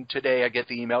 And then today I get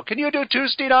the email, can you do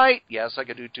Tuesday night? Yes, I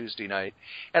can do Tuesday night.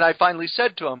 And I finally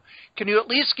said to him, can you at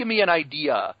least give me an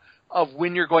idea of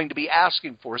when you're going to be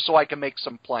asking for so I can make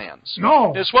some plans?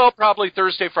 No. As well, probably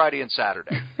Thursday, Friday, and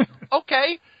Saturday.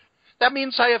 Okay. That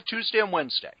means I have Tuesday and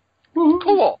Wednesday. Woo-hoo.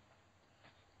 Cool.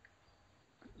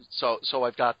 So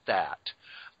I've got that.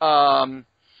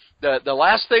 The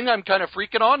last thing I'm kind of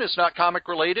freaking on is not comic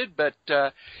related, but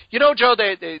Joe,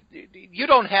 you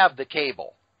don't have the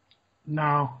cable.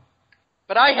 No.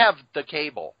 But I have the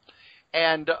cable.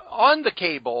 And on the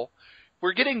cable,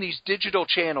 we're getting these digital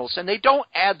channels, and they don't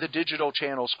add the digital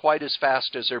channels quite as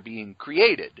fast as they're being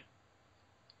created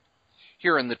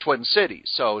here in the Twin Cities.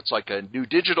 So it's like a new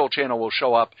digital channel will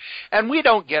show up, and we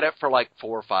don't get it for like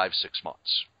 4, 5, 6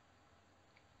 months.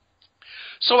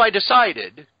 So I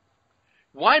decided,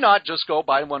 why not just go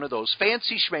buy one of those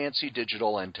fancy schmancy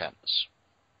digital antennas?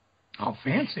 How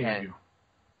fancy are you?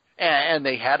 And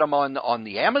they had them on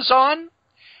the Amazon,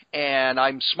 and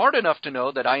I'm smart enough to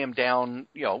know that I am down,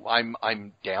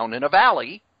 I'm down in a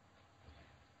valley.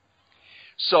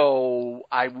 So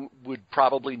I would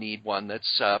probably need one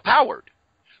that's powered.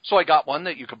 So I got one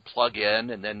that you can plug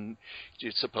in, and then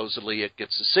supposedly it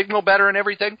gets the signal better and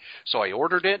everything. So I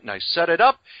ordered it, and I set it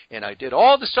up, and I did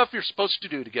all the stuff you're supposed to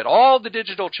do to get all the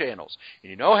digital channels.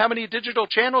 And you know how many digital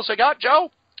channels I got,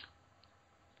 Joe?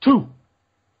 2.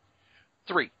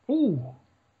 3. Ooh.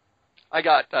 I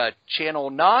got Channel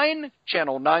 9,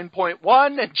 Channel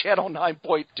 9.1, and Channel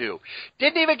 9.2.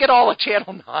 Didn't even get all of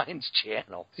Channel 9's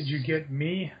channels. Did you get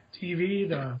Me TV?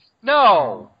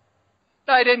 No.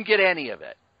 I didn't get any of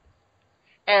it.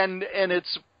 And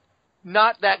it's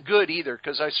not that good either,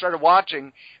 because I started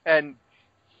watching, and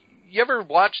you ever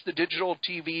watch the digital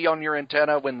TV on your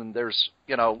antenna when there's,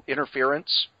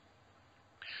 interference?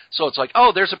 So it's like,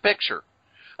 oh, there's a picture.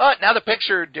 Now the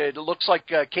picture looks like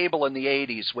cable in the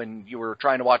 80s when you were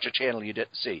trying to watch a channel you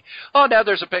didn't see. Oh, now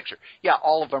there's a picture. Yeah,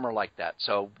 all of them are like that.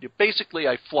 So basically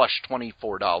I flushed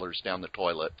 $24 down the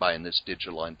toilet buying this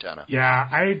digital antenna. Yeah,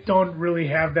 I don't really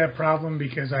have that problem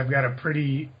because I've got a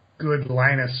pretty good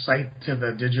line of sight to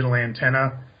the digital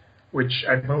antenna, which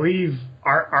I believe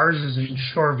ours is in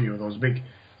Shoreview, those big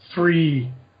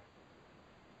 3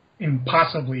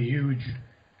 impossibly huge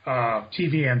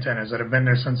TV antennas that have been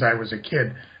there since I was a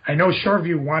kid. I know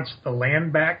Shoreview wants the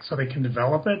land back so they can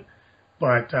develop it,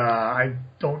 but I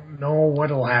don't know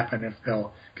what'll happen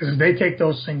because if they take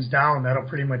those things down, that'll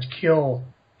pretty much kill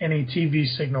any TV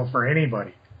signal for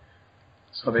anybody.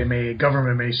 So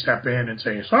government may step in and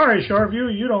say, sorry,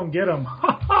 Shoreview, you don't get them.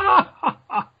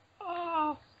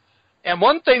 And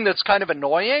one thing that's kind of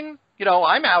annoying,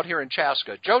 I'm out here in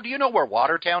Chaska. Joe, do you know where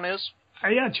Watertown is?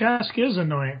 Yeah, Chaska is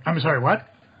annoying. I'm sorry, what?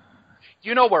 Do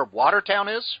you know where Watertown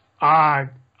is?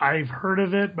 I've heard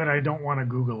of it, but I don't want to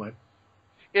Google it.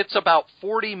 It's about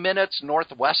 40 minutes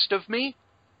northwest of me.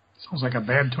 Sounds like a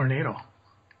bad tornado.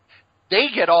 They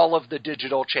get all of the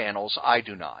digital channels. I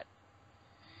do not.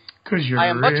 Because you're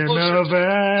in a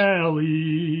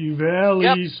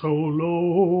valley so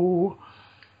low.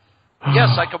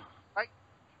 Yes, I could.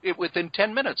 Within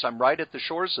 10 minutes, I'm right at the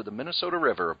shores of the Minnesota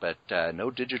River, but no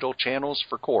digital channels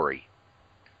for Corey.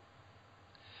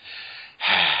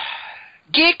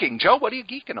 Geeking, Joe, what are you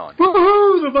geeking on?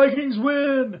 Woohoo! The Vikings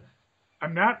win!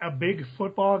 I'm not a big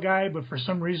football guy, but for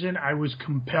some reason I was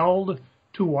compelled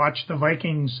to watch the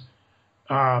Vikings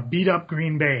beat up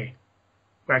Green Bay.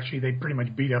 Actually, they pretty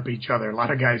much beat up each other. A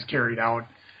lot of guys carried out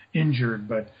injured,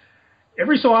 but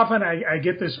every so often I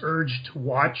get this urge to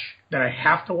watch, that I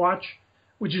have to watch,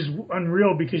 which is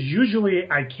unreal because usually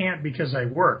I can't because I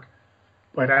work.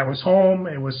 But I was home,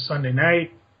 it was Sunday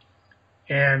night,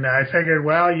 and I figured,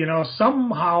 well,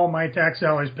 somehow my tax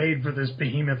dollars paid for this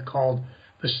behemoth called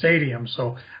the stadium.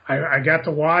 So I got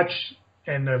to watch,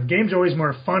 and the game's always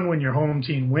more fun when your home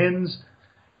team wins.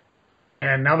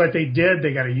 And now that they did,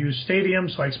 they got a used stadium,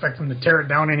 so I expect them to tear it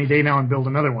down any day now and build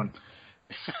another one.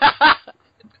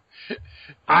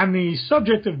 On the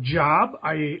subject of job,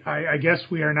 I guess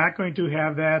we are not going to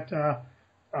have that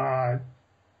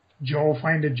Joel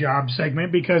Find a Job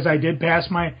segment because I did pass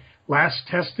my last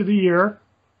test of the year,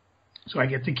 so I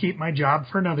get to keep my job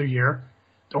for another year.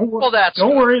 Don't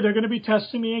worry, they're going to be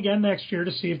testing me again next year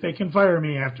to see if they can fire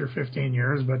me after 15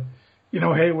 years. But,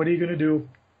 hey, what are you going to do?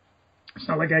 It's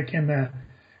not like I can,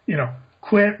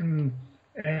 quit and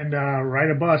ride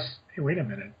a bus. Hey, wait a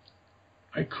minute.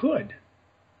 I could.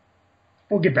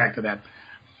 We'll get back to that.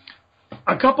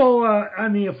 A couple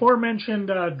on the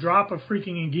aforementioned drop of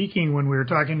freaking and geeking when we were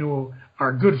talking to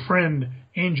our good friend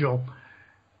Angel.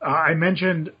 I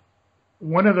mentioned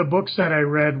one of the books that I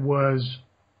read was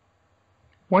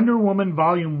Wonder Woman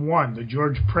Volume 1, the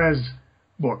George Perez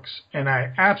books, and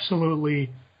I absolutely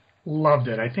loved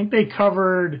it. I think they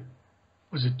covered,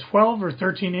 was it 12 or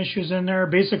 13 issues in there?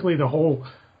 Basically the whole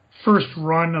first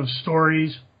run of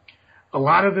stories. A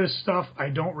lot of this stuff I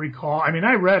don't recall. I mean,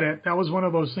 I read it. That was one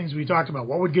of those things we talked about.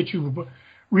 What would get you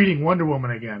reading Wonder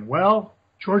Woman again? Well,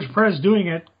 George Perez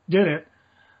did it.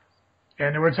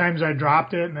 And there were times I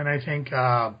dropped it, and then I think,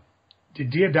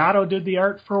 did Diodato did the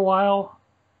art for a while?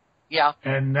 Yeah.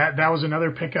 And that was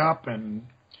another pickup. And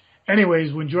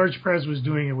anyways, when George Perez was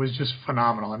doing it, was just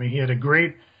phenomenal. I mean, he had a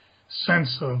great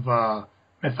sense of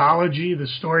mythology. The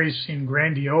stories seemed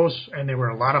grandiose, and they were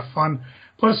a lot of fun.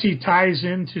 Plus, he ties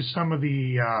into some of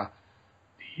the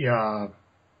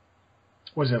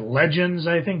was it Legends,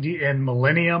 I think, and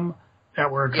Millennium that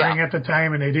were occurring at the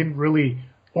time, and they didn't really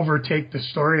overtake the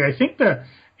story. I think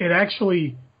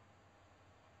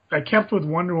I kept with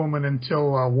Wonder Woman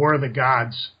until War of the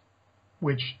Gods,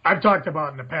 which I've talked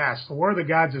about in the past. The War of the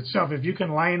Gods itself, if you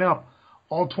can line up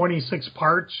all 26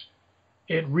 parts,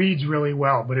 it reads really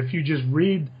well. But if you just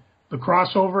read the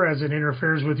crossover as it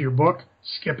interferes with your book,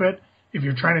 skip it. If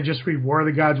you're trying to just read War of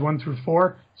the Gods 1 through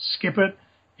 4, skip it.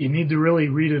 You need to really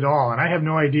read it all. And I have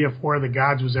no idea if War of the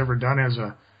Gods was ever done as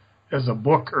a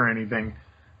book or anything.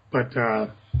 But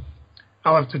I'll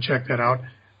have to check that out.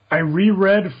 I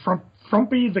reread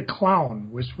Frumpy the Clown,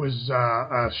 which was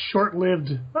a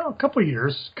short-lived, a couple of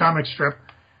years, comic strip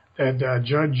that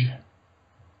Judge.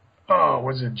 Oh,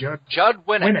 was it Judge? Judd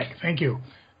Winnick. Thank you.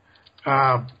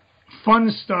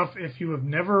 Fun stuff. If you have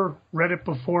never read it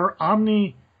before,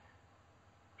 Omni,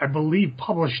 I believe,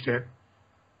 published it.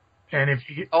 And if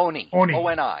you get Oni.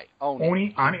 O-N-I.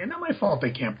 Oni. And not my fault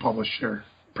they can't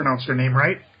pronounce their name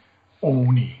right.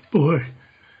 Oni. Boy.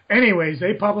 Anyways,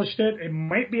 they published it. It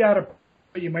might be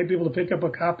you might be able to pick up a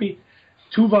copy.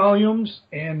 2 volumes,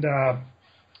 and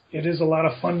it is a lot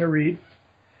of fun to read.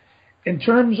 In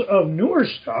terms of newer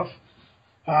stuff,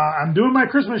 I'm doing my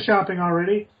Christmas shopping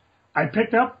already. I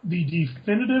picked up the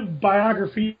definitive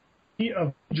biography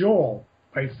of Joel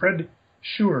by Fred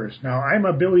Schurz. Now, I'm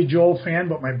a Billy Joel fan,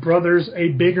 but my brother's a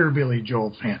bigger Billy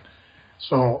Joel fan.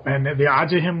 So, and the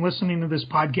odds of him listening to this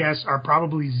podcast are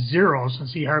probably 0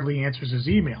 since he hardly answers his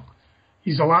email.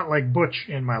 He's a lot like Butch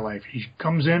in my life. He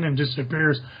comes in and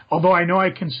disappears, although I know I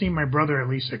can see my brother at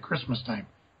least at Christmas time.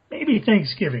 Maybe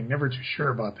Thanksgiving, never too sure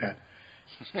about that.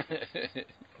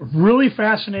 Really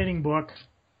fascinating book.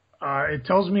 It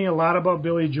tells me a lot about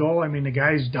Billy Joel. I mean, the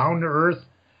guy's down to earth.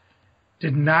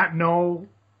 Did not know.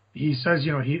 He says,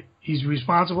 he's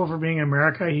responsible for being in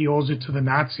America. He owes it to the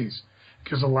Nazis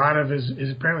because a lot of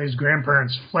apparently his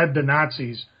grandparents fled the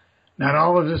Nazis. Not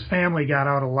all of his family got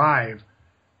out alive,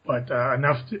 but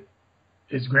enough.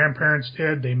 His grandparents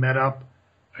did. They met up.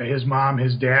 His mom,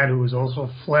 his dad, who was also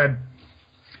fled,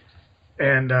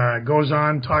 and goes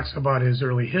on, talks about his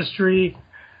early history,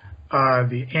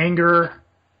 the anger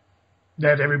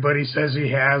that everybody says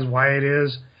he has, why it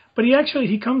is. But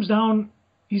he comes down,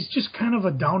 he's just kind of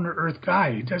a down-to-earth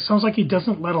guy. It sounds like he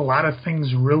doesn't let a lot of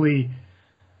things really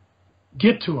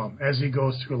get to him as he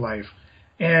goes through life.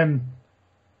 And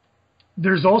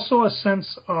there's also a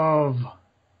sense of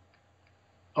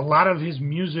a lot of his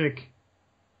music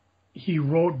he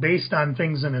wrote based on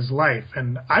things in his life.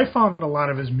 And I found a lot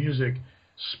of his music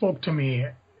spoke to me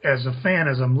as a fan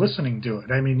as I'm listening to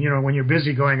it. I mean, when you're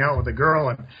busy going out with a girl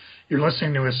and you're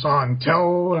listening to his song,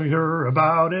 Tell Her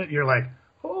About It, you're like,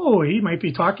 oh, he might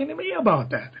be talking to me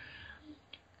about that.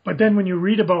 But then when you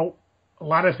read about a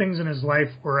lot of things in his life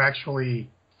were actually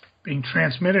being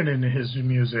transmitted into his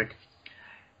music,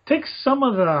 takes some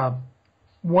of the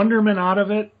wonderment out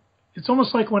of it. It's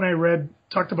almost like when I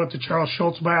talked about the Charles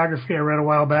Schultz biography I read a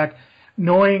while back,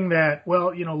 knowing that,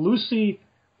 Lucy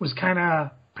was kind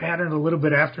of patterned a little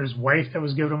bit after his wife that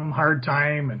was giving him a hard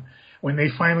time. And when they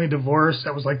finally divorced,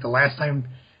 that was like the last time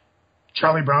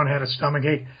Charlie Brown had a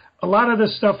stomachache. A lot of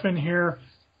this stuff in here,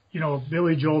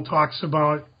 Billy Joel talks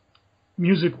about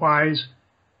music-wise,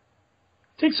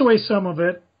 takes away some of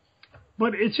it,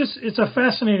 but it's a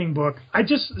fascinating book.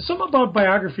 Something about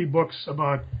biography books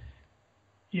about,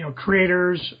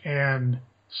 creators and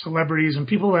celebrities and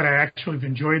people that I actually have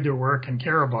enjoyed their work and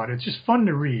care about. It's just fun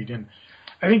to read. And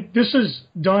I think this is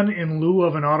done in lieu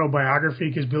of an autobiography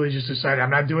because Billy just decided I'm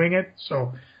not doing it.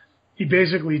 So he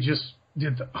basically just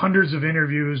did hundreds of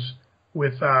interviews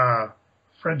with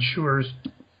Fred Schurz.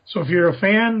 So if you're a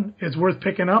fan, it's worth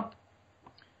picking up.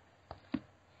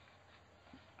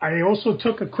 I also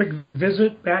took a quick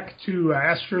visit back to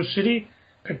Astro City,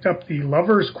 picked up The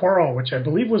Lover's Quarrel, which I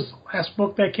believe was the last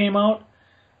book that came out.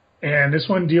 And this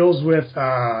one deals with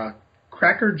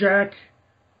Crackerjack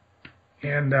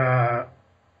and I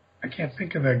can't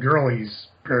think of the girl he's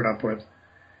paired up with.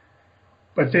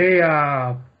 But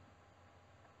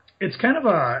it's kind of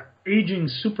a aging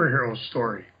superhero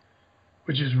story,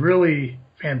 which is really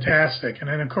fantastic. And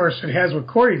then, of course, it has what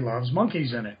Corey loves,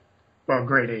 monkeys in it. Well,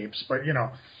 great apes, but,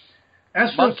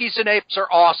 Monkeys and apes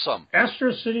are awesome.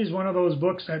 Astro City is one of those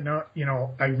books that,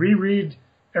 I reread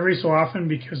every so often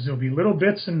because there'll be little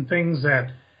bits and things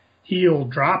that he'll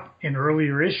drop in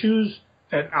earlier issues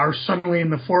that are suddenly in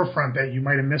the forefront that you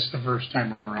might have missed the first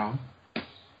time around.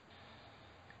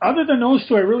 Other than those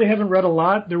two, I really haven't read a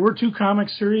lot. There were 2 comic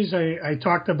series I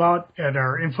talked about at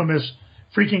our infamous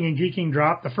Freaking and Geeking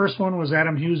drop. The first one was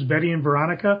Adam Hughes' Betty and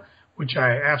Veronica, which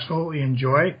I absolutely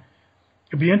enjoy.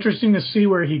 It'd be interesting to see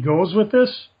where he goes with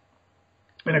this.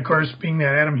 And, of course, being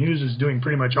that Adam Hughes is doing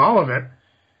pretty much all of it,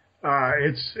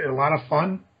 it's a lot of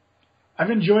fun. I've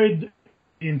enjoyed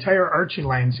the entire Archie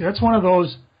line. See, that's one of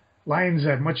those lines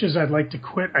that much as I'd like to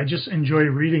quit, I just enjoy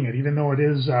reading it, even though it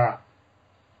is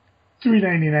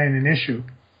 $3.99 an issue.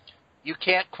 You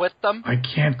can't quit them? I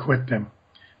can't quit them.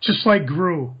 Just like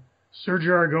Gru, Sergio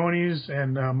Aragones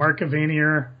and Mark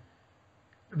Avanier,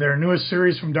 their newest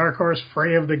series from Dark Horse,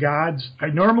 Fray of the Gods.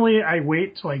 I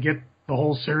wait till I get the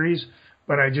whole series,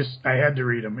 but I had to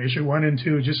read them. Issue 1 and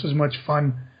 2, just as much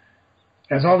fun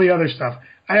as all the other stuff.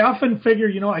 I often figure,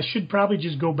 I should probably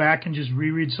just go back and just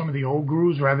reread some of the old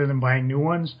Grus rather than buying new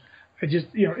ones.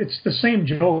 It's the same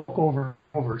joke over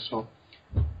and over. So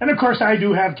And, of course, I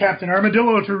do have Captain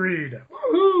Armadillo to read.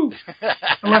 Woohoo!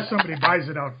 Unless somebody buys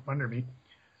it out from under me.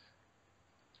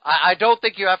 I don't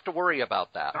think you have to worry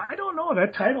about that. I don't know.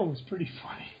 That title was pretty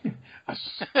funny.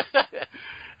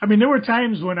 I mean, there were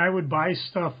times when I would buy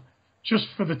stuff just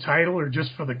for the title or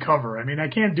just for the cover. I mean, I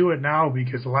can't do it now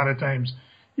because a lot of times,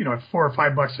 you know, at $4 or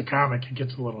 $5 a comic, it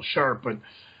gets a little sharp. But,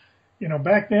 you know,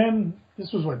 back then,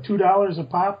 this was, what, $2 a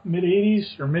pop,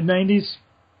 mid-'80s or mid-'90s?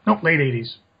 Nope, late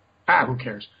 80s. Who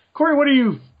cares? Corey, what are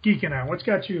you geeking on? What's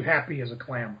got you happy as a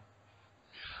clam?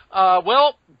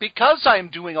 Well, because I'm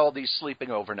doing all these sleeping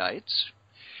overnights,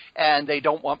 and they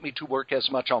don't want me to work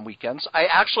as much on weekends, I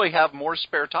actually have more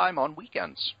spare time on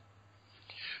weekends.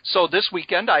 So this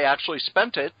weekend, I actually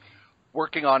spent it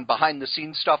working on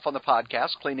behind-the-scenes stuff on the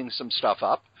podcast, cleaning some stuff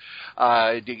up,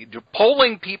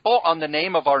 polling people on the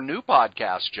name of our new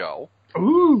podcast, Joe.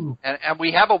 Ooh. And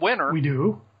we have a winner. We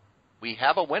do? We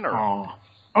have a winner.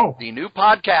 Oh. The new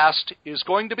podcast is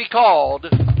going to be called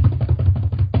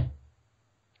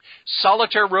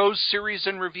Solitaire Rose Series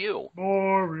in Review.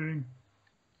 Boring.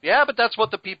 Yeah, but that's what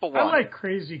the people want. I like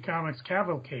Crazy Comics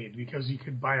Cavalcade because you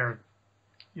could buy our,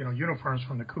 you know, uniforms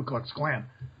from the Ku Klux Klan.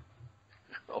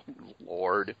 Oh,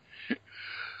 Lord.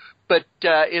 But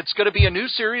it's going to be a new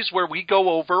series where we go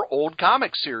over old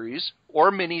comic series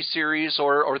or mini-series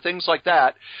or things like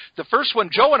that. The first one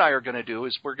Joe and I are going to do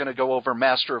is we're going to go over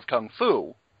Master of Kung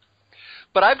Fu.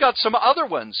 But I've got some other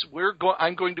ones.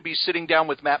 I'm going to be sitting down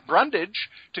with Matt Brundage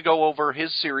to go over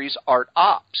his series Art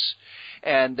Ops.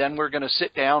 And then we're going to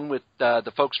sit down with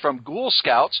the folks from Ghoul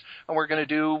Scouts, and we're going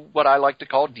to do what I like to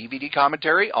call DVD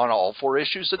commentary on all 4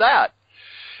 issues of that.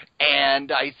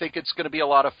 And I think it's going to be a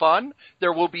lot of fun.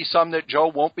 There will be some that Joe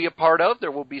won't be a part of.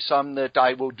 There will be some that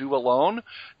I will do alone.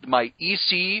 My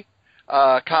EC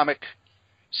comic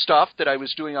stuff that I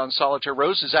was doing on Solitaire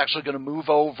Rose is actually going to move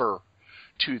over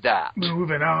to that.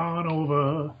 Moving on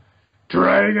over.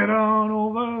 Drag it on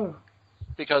over.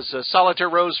 Because Solitaire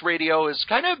Rose Radio is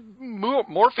kind of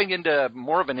morphing into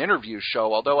more of an interview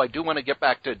show, although I do want to get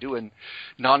back to doing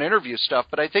non-interview stuff.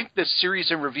 But I think this series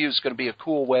in review is going to be a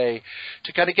cool way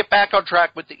to kind of get back on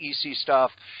track with the EC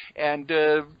stuff, and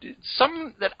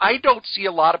some that I don't see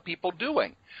a lot of people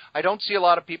doing. I don't see a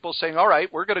lot of people saying, all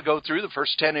right, we're going to go through the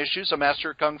first 10 issues of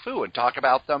Master of Kung Fu and talk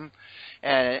about them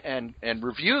and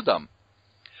review them.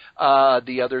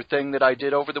 The other thing that I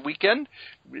did over the weekend,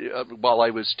 while I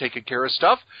was taking care of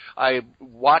stuff, I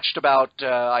watched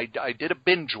I did a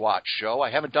binge watch show. I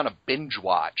haven't done a binge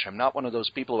watch. I'm not one of those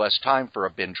people who has time for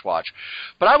a binge watch.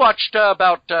 But I watched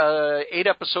about 8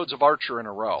 episodes of Archer in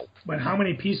a row. But how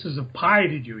many pieces of pie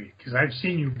did you eat? Because I've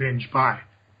seen you binge pie.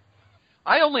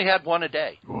 I only had one a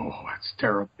day. Oh, that's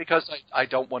terrible. Because I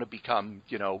don't want to become,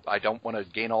 I don't want to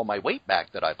gain all my weight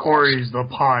back that I've lost. Corey's the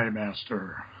pie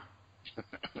master.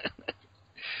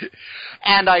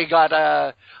 And I got,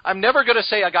 I'm never going to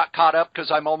say I got caught up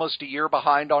because I'm almost a year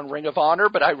behind on Ring of Honor,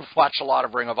 but I watch a lot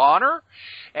of Ring of Honor,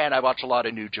 and I watch a lot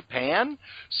of New Japan,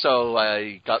 so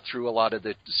I got through a lot of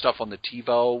the stuff on the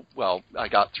TiVo. Well, I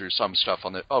got through some stuff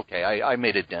on I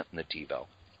made a dent in the TiVo.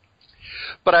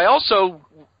 But I also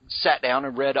sat down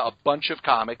and read a bunch of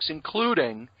comics,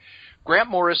 including Grant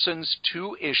Morrison's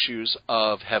 2 issues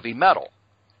of Heavy Metal.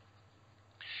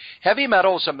 Heavy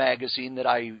Metal is a magazine that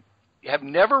I have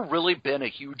never really been a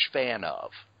huge fan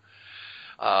of.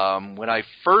 When I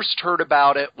first heard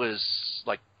about it was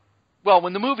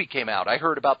when the movie came out, I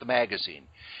heard about the magazine.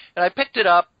 And I picked it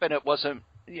up, and it wasn't,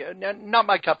 not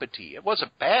my cup of tea. It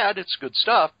wasn't bad, it's good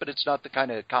stuff, but it's not the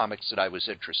kind of comics that I was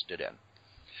interested in.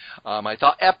 I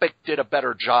thought Epic did a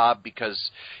better job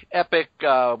because Epic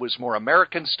was more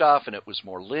American stuff and it was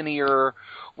more linear,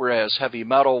 whereas Heavy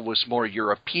Metal was more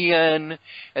European,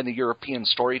 and the European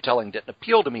storytelling didn't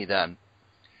appeal to me then.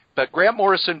 But Grant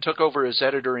Morrison took over as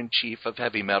editor-in-chief of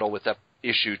Heavy Metal with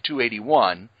issue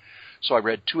 281, so I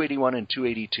read 281 and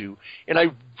 282, and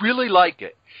I really like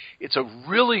it. It's a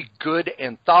really good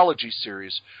anthology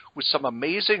series with some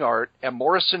amazing art, and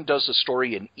Morrison does a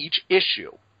story in each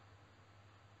issue.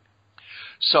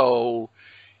 So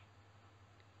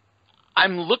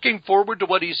I'm looking forward to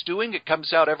what he's doing. It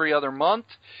comes out every other month,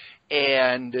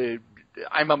 and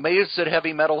I'm amazed that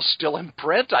Heavy Metal's still in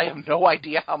print. I have no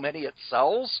idea how many it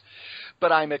sells,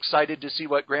 but I'm excited to see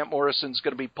what Grant Morrison's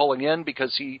going to be pulling in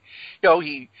because he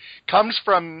comes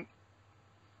from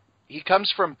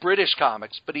British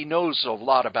comics, but he knows a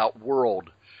lot about world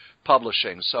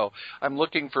publishing. So I'm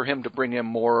looking for him to bring in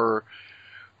more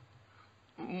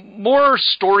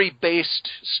story-based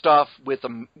stuff with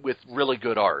really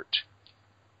good art.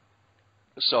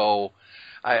 So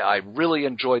I really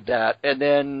enjoyed that. And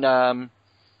then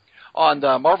on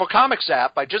the Marvel Comics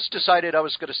app, I just decided I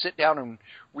was going to sit down and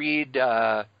read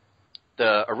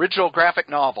the original graphic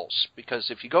novels, because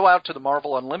if you go out to the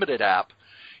Marvel Unlimited app,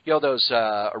 you know, those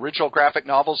original graphic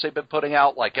novels they've been putting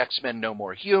out, like X-Men No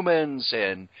More Humans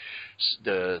and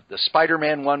the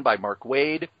Spider-Man one by Mark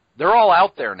Waid, they're all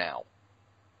out there now.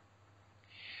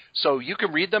 So you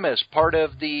can read them as part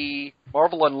of the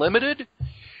Marvel Unlimited.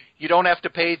 You don't have to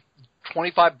pay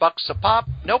 $25 a pop.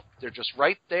 Nope, they're just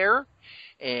right there.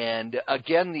 And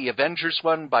again, the Avengers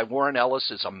one by Warren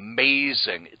Ellis is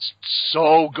amazing. It's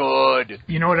so good.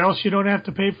 You know what else you don't have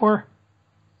to pay for?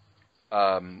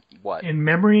 What? In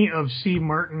memory of C.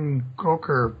 Martin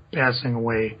Coker passing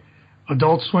away,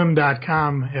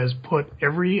 AdultSwim.com has put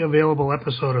every available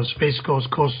episode of Space Ghost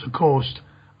Coast to Coast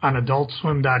on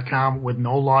AdultSwim.com with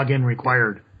no login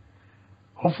required.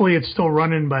 Hopefully it's still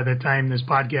running by the time this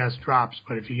podcast drops,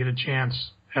 but if you get a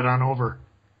chance, head on over.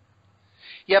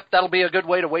 Yep, that'll be a good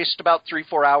way to waste about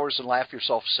 3-4 hours and laugh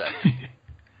yourself sick.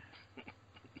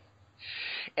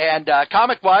 And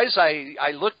comic-wise,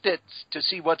 I looked at to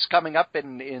see what's coming up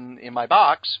in my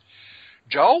box.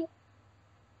 Joe,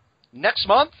 next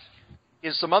month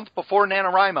is the month before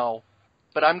NaNoWriMo,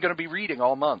 but I'm going to be reading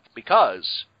all month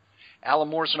because Alan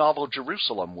Moore's novel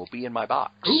Jerusalem will be in my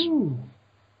box. Ooh.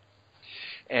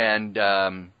 And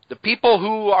the people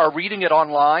who are reading it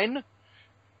online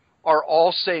are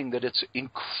all saying that it's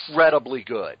incredibly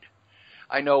good.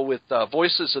 I know with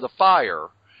Voices of the Fire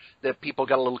that people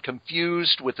got a little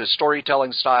confused with the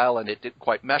storytelling style and it didn't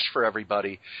quite mesh for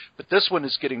everybody. But this one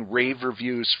is getting rave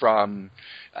reviews from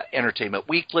Entertainment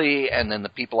Weekly and then the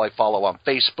people I follow on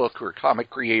Facebook who are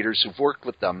comic creators who've worked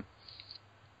with them.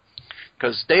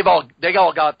 Because they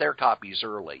all got their copies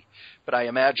early. But I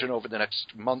imagine over the next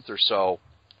month or so,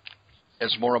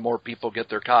 as more and more people get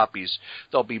their copies,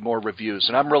 there'll be more reviews.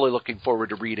 And I'm really looking forward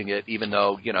to reading it, even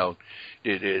though, you know,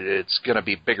 it's going to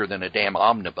be bigger than a damn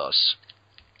omnibus.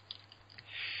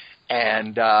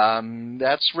 And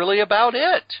that's really about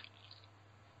it.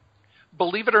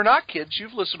 Believe it or not, kids,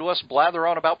 you've listened to us blather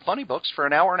on about funny books for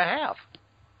an hour and a half.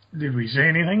 Did we say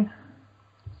anything?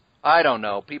 I don't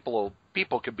know. People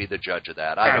could be the judge of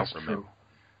that. I don't remember. True.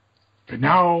 But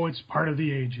now it's part of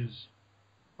the ages.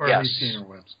 Or yes. at least the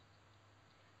interwebs.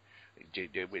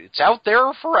 It's out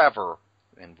there forever,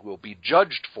 and we'll be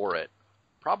judged for it,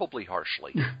 probably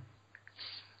harshly.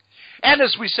 And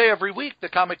as we say every week, the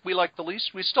comic we like the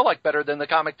least, we still like better than the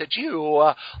comic that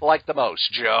you like the most.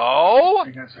 Joe?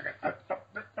 Hang on a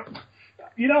second.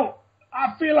 You know,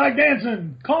 I feel like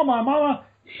dancing. Call my mama.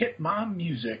 Hit my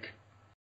music.